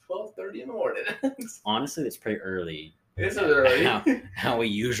 At 12:30 in the morning. Honestly, it's pretty early. It's early. How we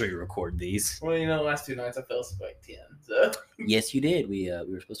usually record these. Well, last 2 nights I fell asleep like 10. So. Yes, you did. We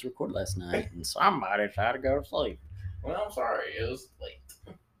were supposed to record last night, and somebody tried to go to sleep. Well, I'm sorry. It was late.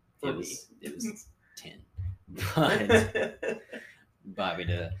 It was 10. But Bobby,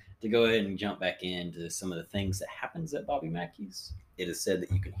 to go ahead and jump back into some of the things that happens at Bobby Mackey's, it is said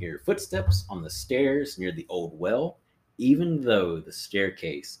that you can hear footsteps on the stairs near the old well, even though the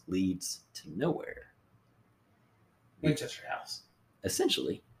staircase leads to nowhere. Winchester House.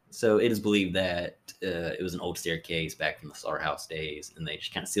 Essentially. So it is believed that it was an old staircase back from the slaughterhouse days, and they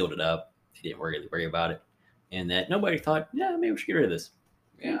just kind of sealed it up. They didn't really worry about it. And that nobody thought, yeah, maybe we should get rid of this.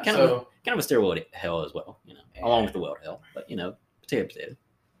 Yeah, kind of a stairwell to hell as well, along with the well to hell. But, potato.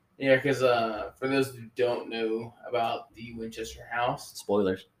 Yeah, because for those who don't know about the Winchester House.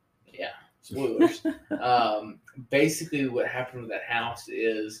 Spoilers. Yeah, spoilers. Basically what happened with that house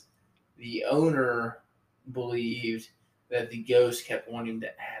is the owner believed that the ghost kept wanting to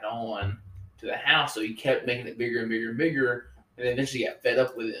add on to the house, so he kept making it bigger and bigger and bigger, and eventually got fed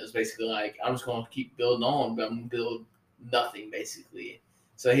up with it. It was basically like, I'm just going to keep building on, but I'm going to build nothing, basically.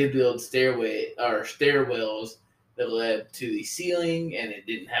 So he'd build stairwells that led to the ceiling, and it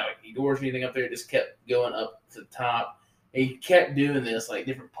didn't have any doors or anything up there. It just kept going up to the top. And he kept doing this, like,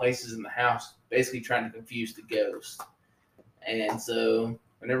 different places in the house, basically trying to confuse the ghost. And so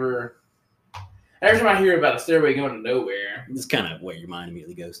every time I hear about a stairway going to nowhere, it's kind of where your mind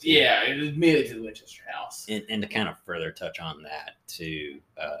immediately goes to. Yeah, it immediately to the Winchester House. And to kind of further touch on that, too,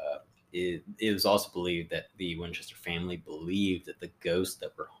 it was also believed that the Winchester family believed that the ghosts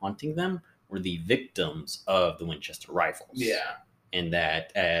that were haunting them were the victims of the Winchester rifles. Yeah. And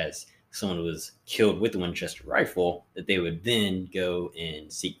that as someone was killed with the Winchester rifle, that they would then go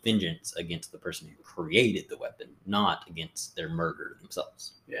and seek vengeance against the person who created the weapon, not against their murderer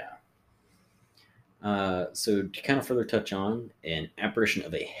themselves. Yeah. So to kind of further touch on, an apparition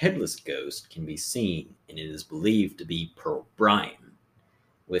of a headless ghost can be seen, and it is believed to be Pearl Bryan,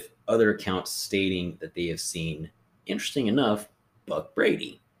 with other accounts stating that they have seen, interesting enough, Buck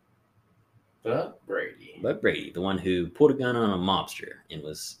Brady. Buck Brady, the one who pulled a gun on a mobster and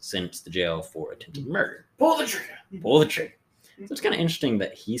was sentenced to jail for attempted murder. Pull the trigger. So it's kind of interesting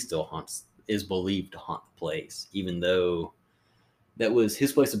that he still is believed to haunt the place, even though that was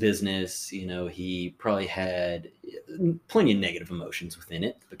his place of business. He probably had plenty of negative emotions within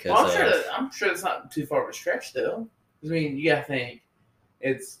it because I'm sure that's not too far of a stretch, though. I mean, you gotta think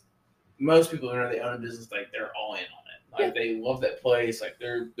it's most people who they own a business, like they're all in on it. Like they love that place. Like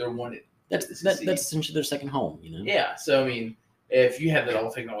they're wanted. That's essentially their second home, Yeah. So I mean, if you have that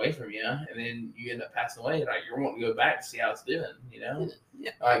all taken away from you, and then you end up passing away, like you're wanting to go back to see how it's doing,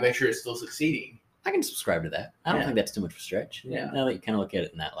 Yeah. Like make sure it's still succeeding. I can subscribe to that. I don't think that's too much of a stretch. Yeah. Now that you kind of look at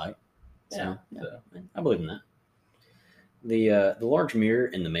it in that light. So, I believe in that. The large mirror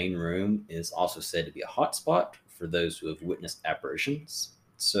in the main room is also said to be a hot spot for those who have witnessed apparitions.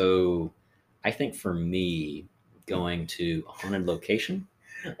 So I think for me, going to a haunted location.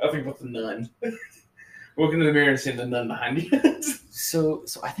 I think about the nun. Walking in the mirror and seeing the nun behind you. So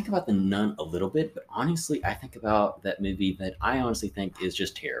I think about The Nun a little bit, but honestly, I think about that movie that I honestly think is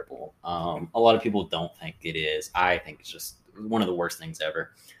just terrible. A lot of people don't think it is. I think it's just one of the worst things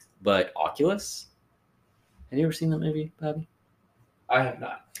ever. But Oculus, have you ever seen that movie, Bobby? I have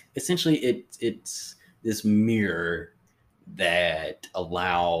not. Essentially, it's this mirror that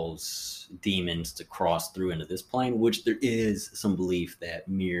allows demons to cross through into this plane, which there is some belief that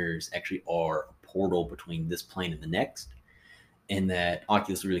mirrors actually are a portal between this plane and the next. And that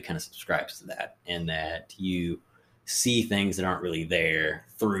Oculus really kind of subscribes to that, and that you see things that aren't really there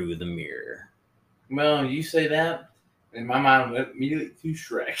through the mirror. Well, you say that, and my mind went immediately to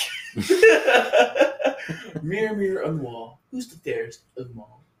Shrek. Mirror, mirror on the wall, who's the fairest of them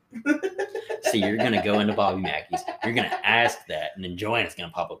all? So you're going to go into Bobby Mackey's, you're going to ask that, and then Joanna's going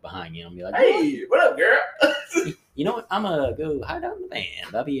to pop up behind you and be like, hey, what up, girl? You know what? I'm going to go hide out in the van.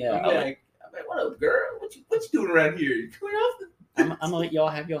 Bobby, I'm like, what up, girl? What you doing around here? You coming off I'm gonna let y'all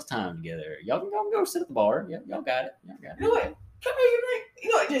have y'all's time together. Y'all can go sit at the bar. Yeah, y'all got it. You know what? Come here, you drink. You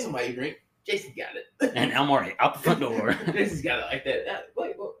know what? Jason, why you drink? Jason got it. And I'm already out the front door. Jason's got it like that.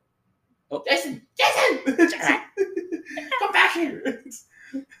 Wait, what? Oh. Jason! Come back here!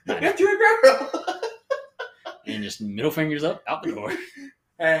 Nice. You're a girl! And just middle fingers up, out the door.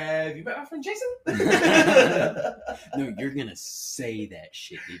 Have you met my friend Jason? No, you're gonna say that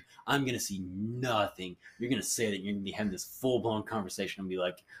shit, dude. I'm gonna see nothing. You're gonna say that you're gonna be having this full-blown conversation and be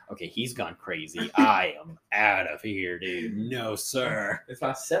like, okay, he's gone crazy. I am out of here, dude. No, sir. It's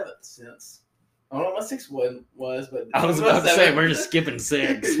my 7th since. I don't know what my 6th one was, but I was about to say, we're just skipping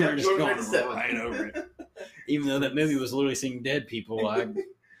 6. Yeah, We're just we're going right to 7. right over it. Even though that movie was literally seeing dead people, I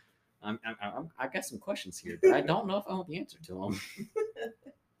got some questions here, but I don't know if I want the answer to them.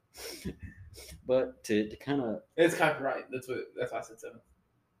 But to kind of, it's copyright. That's why I said 7.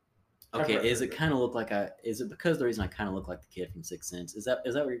 okay, is it kind of look like is it because the reason I kind of look like the kid from Sixth Sense? Is that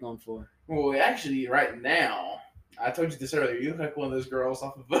what you're going for? Well, actually, right now, I told you this earlier. You look like one of those girls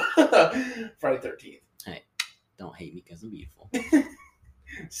off of Friday 13th. Hey, don't hate me because I'm beautiful.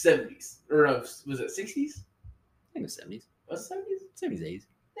 70s or no, was it 60s? I think it was 70s. Was it 70s? 70s, 80s.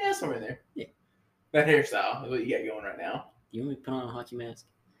 Yeah, somewhere in there. Yeah. That hairstyle is what you got going right now. You want me to put on a hockey mask?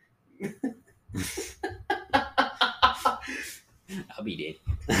 I'll be dead.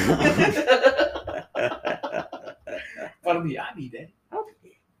 I'll be dead.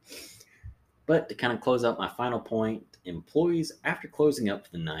 But to kind of close out my final point, employees, after closing up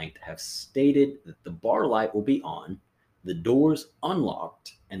for the night, have stated that the bar light will be on, the doors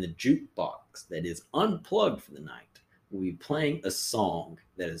unlocked, and the jukebox that is unplugged for the night will be playing a song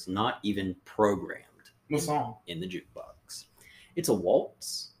that is not even programmed. What song? In the jukebox. It's a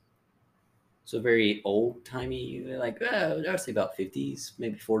waltz. So very old-timey, like, I'd say about 50s,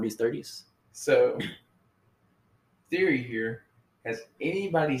 maybe 40s, 30s. So, theory here, has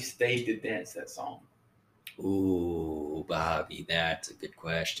anybody stayed to dance that song? Ooh, Bobby, that's a good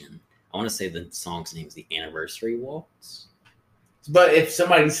question. I want to say the song's name is The Anniversary Waltz. But if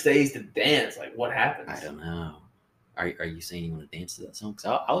somebody stays to dance, like, what happens? I don't know. Are you saying you want to dance to that song?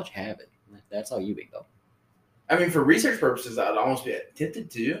 Because I'll let you have it. That's all you, big dog. I mean, for research purposes, I'd almost be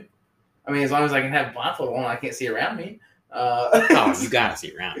tempted to. I mean, as long as I can have blindfold on, I can't see around me. Oh, you gotta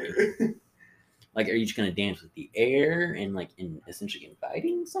see around you. Like, are you just gonna dance with the air and like essentially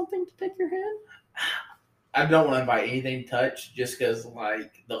inviting something to take your head? I don't want to invite anything to touch, just because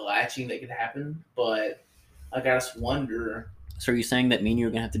like the latching that could happen. But like, I just wonder. So, are you saying that me and you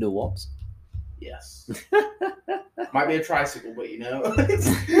are gonna have to do a waltz? Yes. Might be a tricycle, but you know.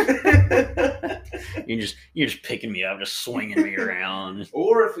 You're just picking me up, just swinging me around.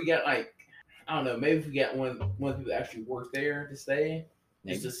 Or if we got like, I don't know, maybe if we got one of the people that actually work there to stay,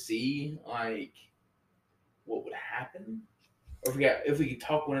 just to see like what would happen. Or if we could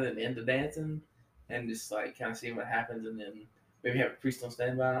talk one of them into dancing and just like kind of see what happens, and then maybe have a priest on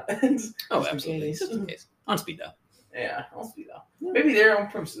standby. Oh, absolutely. Just in case. On speed dial. Yeah, on speed dial. Yeah. Maybe they're on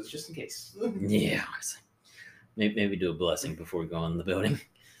premises just in case. Yeah, honestly. Maybe do a blessing before we go in the building.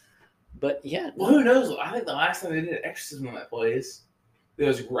 But yeah. Well, who knows? I think the last time they did an exorcism on that place, there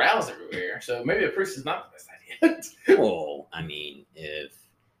was growls everywhere. So maybe a priest is not the best idea. Well, I mean, if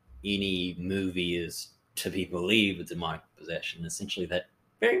any movie is to be believed with demonic possession, essentially that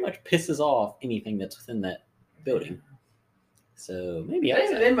very much pisses off anything that's within that building. So maybe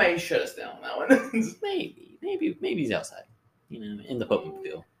they may shut us down on that one. maybe he's outside, in the Pope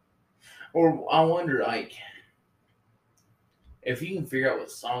Mobile. Or I wonder, like, if you can figure out what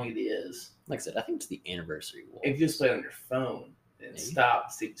song it is. Like I said, I think it's the Anniversary Waltz. If you just play it on your phone and stop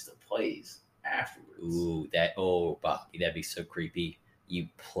and see if it still plays afterwards. Ooh, Bobby, that'd be so creepy. You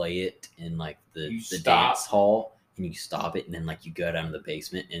play it in like the dance hall and you stop it, and then like you go down to the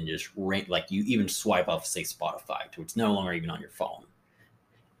basement and just like you even swipe off, say, Spotify, to it's no longer even on your phone.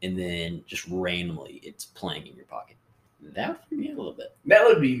 And then just randomly it's playing in your pocket. That would freak me out a little bit. That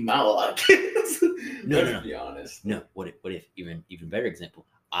would be my luck. No. To be honest. No. What if even better example?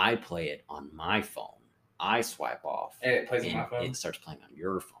 I play it on my phone. I swipe off, and it plays on my phone. It starts playing on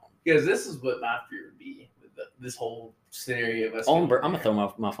your phone. Because this is what my fear would be with this whole scenario of us. I'm gonna throw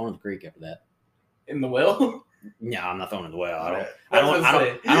my phone in the creek after that. In the well? No, I'm not throwing it in the well. I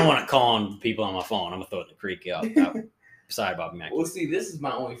don't want to call on people on my phone. I'm gonna throw it in the creek out beside Bobby Mackey. Well, see, this is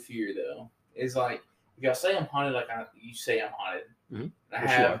my only fear though. Is like, if y'all say I'm haunted, like you say I'm haunted, mm-hmm. I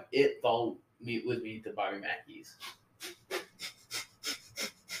have it follow me with me to Bobby Mackey's.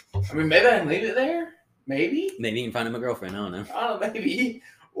 I mean, maybe I can leave it there. Maybe you can find him a girlfriend. I don't know. I don't know. Maybe,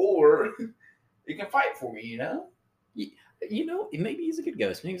 or he can fight for me. Maybe he's a good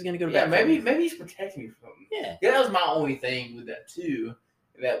ghost. Maybe he's gonna go to bat. Maybe he's protecting me from something. Yeah. That was my only thing with that too.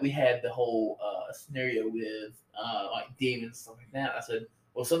 That we had the whole scenario with like demons and stuff like that. I said,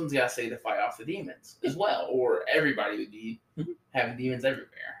 Well, something's got to say to fight off the demons as well, or everybody would be having demons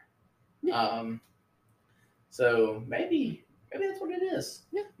everywhere. Yeah. So maybe that's what it is.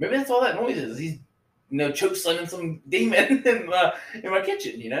 Yeah. Maybe that's all that noise is. He's choke slamming some demon in my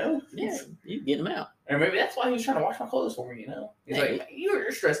kitchen. Yeah, you get him out. Or maybe that's why he was trying to wash my clothes for me. He's like,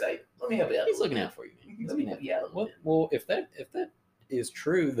 you're stressed out. Let me help you out. He's looking out for you, man. Let me help you out. Well, if that is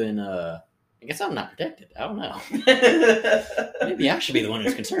true, then I guess I'm not protected. I don't know. Maybe I should be the one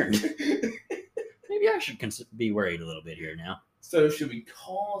who's concerned. Maybe I should be worried a little bit here now. So should we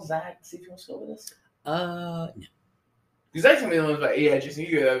call Zach to see if he wants to go with us? No. Because Zach's gonna be the one who's like, yeah, Jason,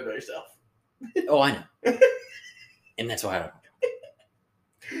 you go by yourself. Oh, I know. And that's why I don't.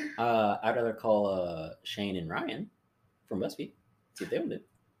 I'd rather call Shane and Ryan from BuzzFeed. See if they would do.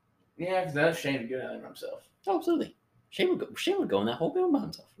 Yeah, because that's Shane to get out there himself. Oh, absolutely. Shane would go in that whole building by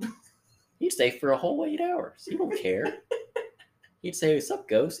himself. He'd stay for a whole 8 hours. He don't care. He'd say, "What's up,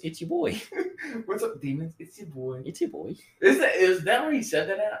 ghost? It's your boy." What's up, demons? It's your boy. It's your boy. Is that where he said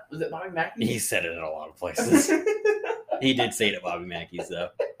that at? Was it Bobby Mackey? He said it in a lot of places. He did say it at Bobby Mackey's, though.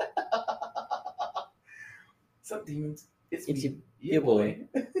 What's up, demons? It's your boy.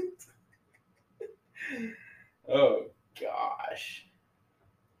 Oh, gosh.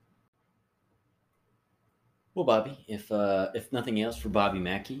 Well, Bobby, if nothing else for Bobby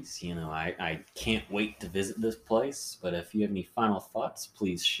Mackey's, I can't wait to visit this place. But if you have any final thoughts,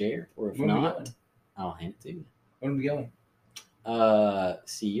 please share. Or if not, I'll hand it to you. When are we going?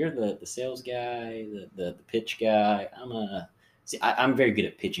 See, you're the sales guy, the pitch guy. I'm very good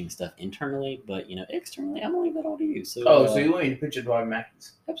at pitching stuff internally, but externally, I'm gonna leave that all to you. So, so you want me to pitch it to Bobby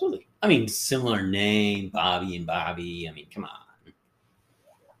Mackey's? Absolutely. I mean, similar name, Bobby and Bobby. I mean, come on.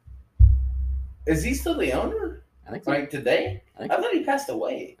 Is he still the owner? I think so. Like today? I thought he passed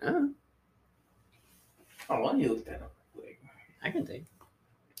away. Oh, why don't you look that up real quick? I can tell you.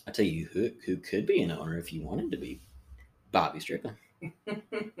 I'll tell you who could be an owner if you wanted to be. Bobby Strickland.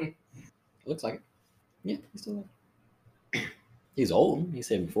 Looks like it. Yeah, he's still alive. He's old. He's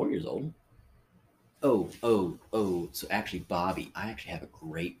 74 years old. Oh. So actually, Bobby, I actually have a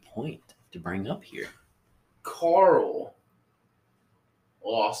great point to bring up here. Carl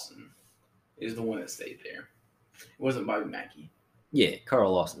Lawson is the one that stayed there. It wasn't Bobby Mackey. Yeah,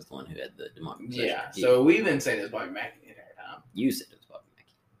 Carl Lawson's the one who had the demonic possession. Yeah, so we've been saying it's Bobby Mackey the entire time. You said it was Bobby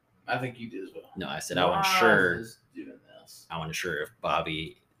Mackey. I think you did as well. No, I said I wasn't sure. Doing this. I wasn't sure if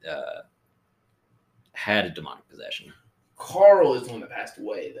Bobby had a demonic possession. Carl is the one that passed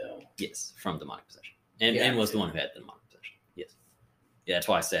away, though. Yes, from demonic possession. And was the one who had the demonic possession. Yes. Yeah, that's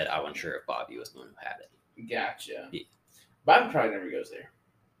why I said I wasn't sure if Bobby was the one who had it. Gotcha. Yeah. Bobby probably never goes there.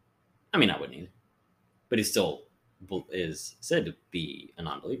 I mean, I wouldn't either. But he still is said to be a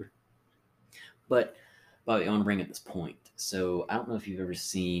non-believer. But, Bobby, I want to bring up this point. So, I don't know if you've ever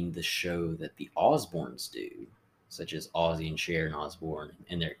seen the show that the Osbournes do, such as Ozzy and Sharon Osbourne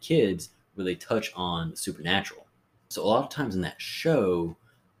and their kids, where they touch on the supernatural. So, a lot of times in that show,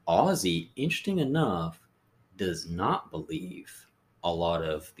 Ozzy, interesting enough, does not believe a lot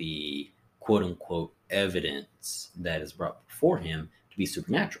of the quote-unquote evidence that is brought before him to be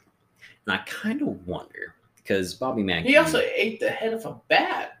supernatural. And I kind of wonder, because Bobby Mackey... He also ate the head of a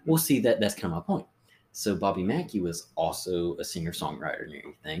bat. Well, see, that's kind of my point. So Bobby Mackey was also a singer-songwriter and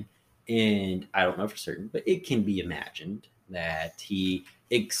everything. And I don't know for certain, but it can be imagined that he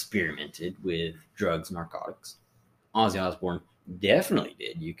experimented with drugs and narcotics. Ozzy Osbourne definitely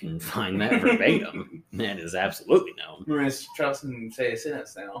did. You can find that verbatim. That is absolutely known. We're going to trust and say a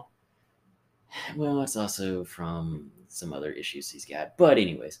sentence now. Well, it's also from some other issues he's got. But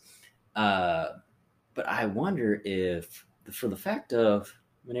anyways, but I wonder if, for the fact of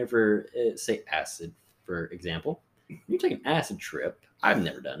whenever, say acid, for example, you take an acid trip. I've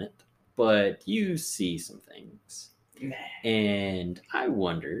never done it, but you see some things. And I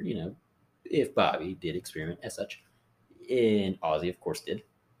wonder, if Bobby did experiment as such, and Ozzy, of course, did,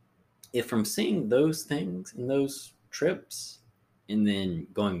 if from seeing those things in those trips and then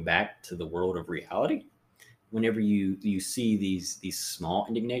going back to the world of reality, whenever you see these small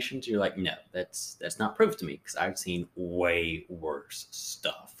indignations, you're like, no, that's not proof to me, because I've seen way worse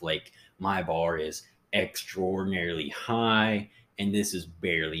stuff. Like, my bar is extraordinarily high, and this is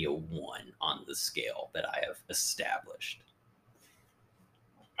barely a 1 on the scale that I have established.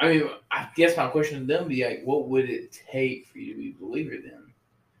 I mean, I guess my question to them would be like, what would it take for you to be a believer then?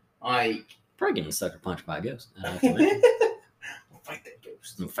 Like, probably getting sucker punched by a ghost. I'll fight that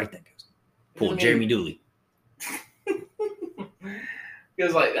ghost. I'm gonna fight that ghost. Pull Jeremy Dooley.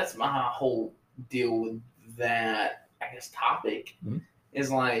 Because that's my whole deal with that, I guess, topic. Mm-hmm. Is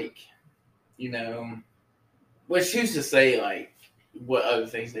which who's to say, what other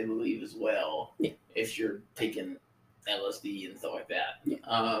things they believe as well. Yeah. If you're taking LSD and stuff like that.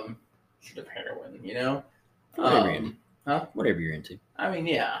 Yeah. Should have heroin, you know? Whatever you're into. Huh? Whatever you're into. I mean,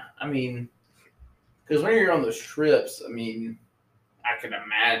 yeah. I mean, because when you're on those trips, I mean, I can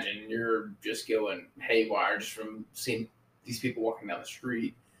imagine you're just going haywire just from seeing these people walking down the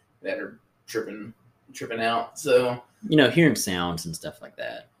street that are tripping out. So, you know, hearing sounds and stuff like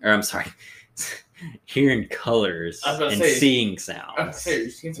that. Or I'm sorry, hearing colors and seeing sounds. I was say, are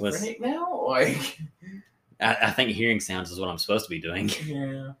you schizophrenic now? Like, I think hearing sounds is what I'm supposed to be doing.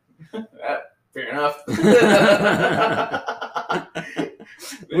 Yeah. Fair enough. I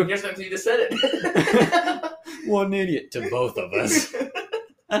guess until you just said it. What an idiot to both of us.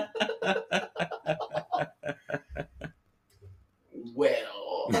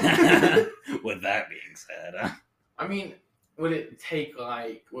 Well. With that being said. I mean, would it take,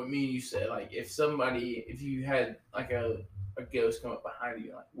 like, what me and you said, like, if you had, like, a ghost come up behind you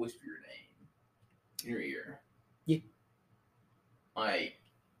and, like, whisper your name in your ear. Yeah. Like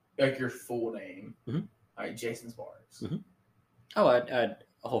your full name. Mm-hmm. Like Jason Sparks. Mm-hmm. Oh, I'd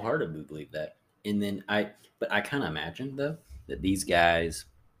wholeheartedly believe that. And then I kind of imagine, though, that these guys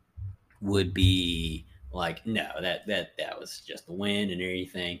would be like, no, that was just the wind and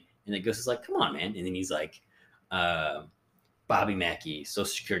everything. And the ghost is like, come on, man. And then he's like, Bobby Mackey, social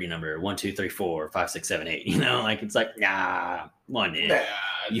security number 1234567 You know, like it's like, nah, one in.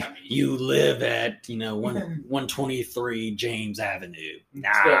 You live at 123 James Avenue.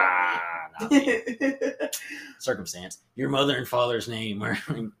 Nah, circumstance. Your mother and father's name are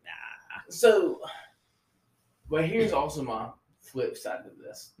nah. So, but here's also my flip side of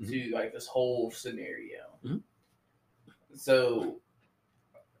this to like this whole scenario. Mm-hmm. So,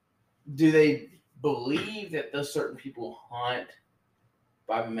 do they believe that those certain people haunt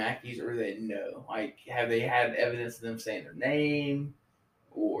Bobby Mackey's, or do they know? Like, have they had evidence of them saying their name?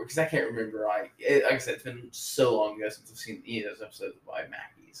 Or, because I can't remember, like I said, it's been so long ago since I've seen any of those episodes of Bobby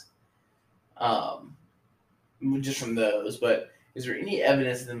Mackey's. Just from those, but is there any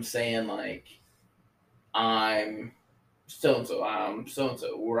evidence of them saying, like, I'm so-and-so, I'm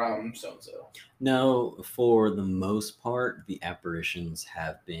so-and-so, or I'm so-and-so? No, for the most part, the apparitions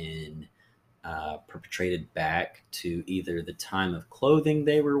have been perpetrated back to either the time of clothing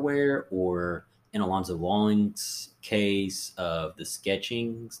they were wearing, or in Alonzo Walling's case of the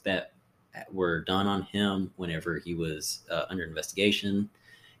sketchings that were done on him whenever he was under investigation.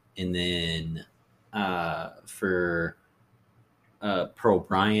 And then for Pearl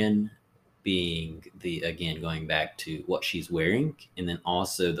Bryan being going back to what she's wearing, and then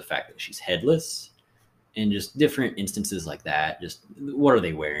also the fact that she's headless, and just different instances like that. Just what are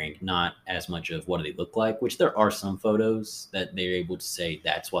they wearing? Not as much of what do they look like, which there are some photos that they're able to say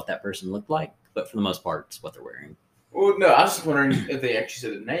that's what that person looked like. But for the most part, it's what they're wearing. Well, no, I was just wondering if they actually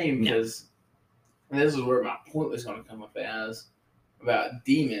said a name, because this is where my point was going to come up as about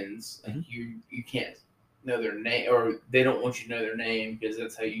demons. Like you can't know their name, or they don't want you to know their name, because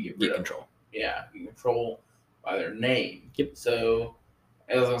that's how you get control. Yeah, you control by their name. Yep. So,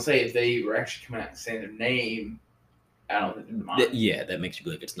 as I was going to say, if they were actually coming out and saying their name, I don't think they're demonic. That makes you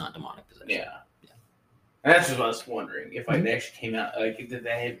believe it's not demonic possession. Yeah. And that's just what I was wondering, if like they actually came out, like did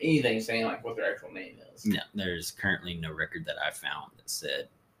they have anything saying like what their actual name is? No, there's currently no record that I found that said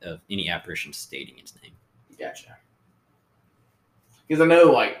of any apparition stating its name. Gotcha. Because I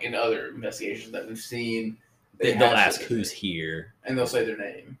know, like in other investigations that we've seen, they'll ask who's here, and they'll say their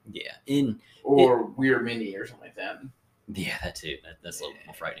name. Yeah, or We're Mini or something like that. Yeah, that too. That's a little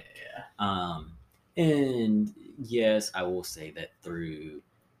more frightening. Yeah. And yes, I will say that through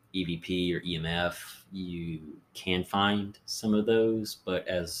EVP or EMF, you can find some of those, but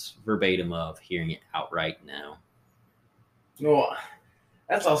as verbatim of hearing it outright, no. Well,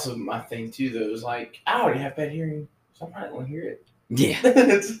 that's also my thing too, though, is like, I already have bad hearing, so I probably won't hear it. Yeah.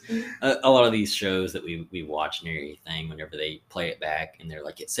 A lot of these shows that we watch and everything, whenever they play it back and they're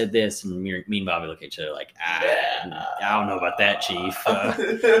like, it said this, and me and Bobby look at each other like, I don't know about that, Chief. A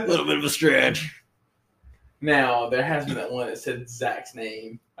little bit of a stretch. Now, there has been that one that said Zach's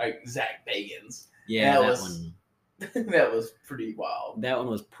name, like Zach Bagans. Yeah, that one. That was pretty wild. That one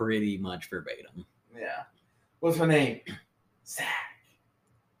was pretty much verbatim. Yeah. What's my name? Zach.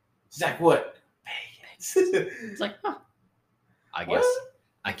 Zach what? Bagans. It's like, huh.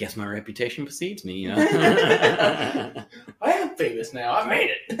 I guess my reputation precedes me, you know. I am famous now. I made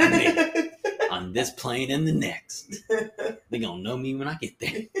it. On this plane and the next. They gonna know me when I get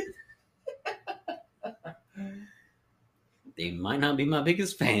there. They might not be my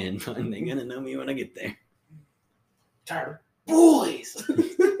biggest fan, but they're gonna know me when I get there. Tired boys.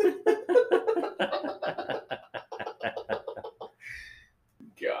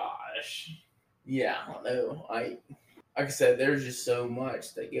 Yeah, I don't know. Like I said, there's just so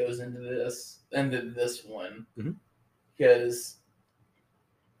much that goes into this one. Mhm. Because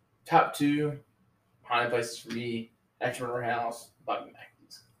top two haunted places for me, Action Murder House, Bobby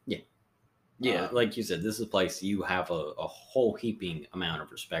Mackey's. Yeah, like you said, this is a place you have a whole heaping amount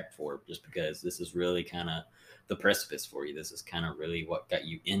of respect for, just because this is really kind of the precipice for you. This is kind of really what got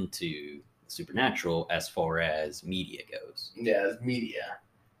you into supernatural as far as media goes. Yeah, it's media.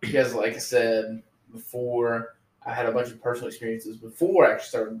 Because like I said before, I had a bunch of personal experiences before I actually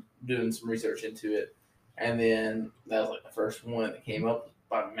started doing some research into it. And then that was like the first one that came up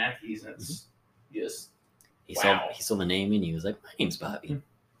by Mackey's, and it's just wow. He saw the name and he was like, "My name's Bobby."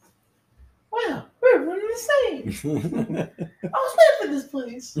 Wow, we're one and the same. I was meant for this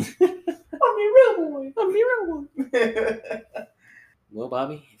place. I'm your real boy. I'm your one. Well,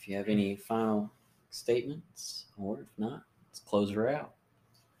 Bobby, if you have any final statements, or if not, let's close her out.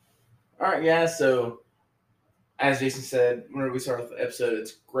 All right, guys. So, as Jason said, whenever we start off the episode,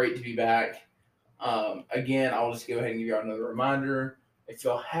 it's great to be back. Again, I'll just go ahead and give y'all another reminder. If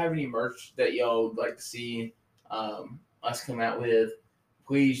y'all have any merch that y'all would like to see us come out with,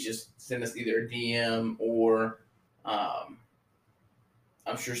 please just send us either a DM or I'm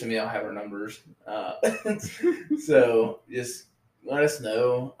sure some of y'all have our numbers. So just let us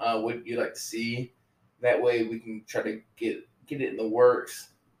know what you'd like to see. That way we can try to get it in the works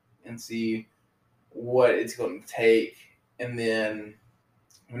and see what it's going to take. And then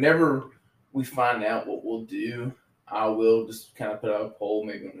whenever we find out what we'll do, I will just kind of put out a poll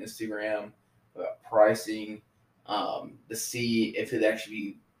maybe on Instagram about pricing to see if it'd actually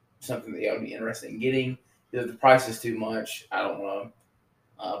be something that y'all would be interested in getting. If the price is too much, I don't want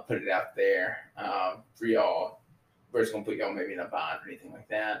to put it out there for y'all. We're just going to put y'all maybe in a bind or anything like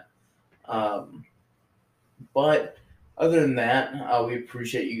that. But other than that, we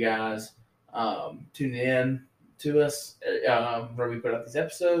appreciate you guys tuning in to us where we put out these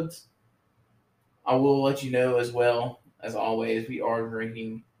episodes. I will let you know as well, as always, we are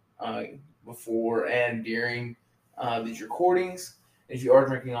drinking before and during these recordings. If you are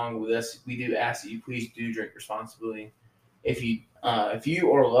drinking along with us, we do ask that you please do drink responsibly. If you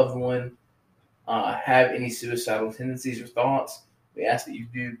or a loved one have any suicidal tendencies or thoughts, we ask that you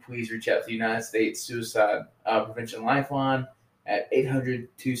do please reach out to the United States Suicide Prevention Lifeline at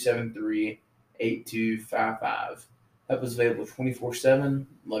 800-273-8255. Help is available 24/7.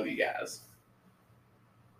 Love you guys.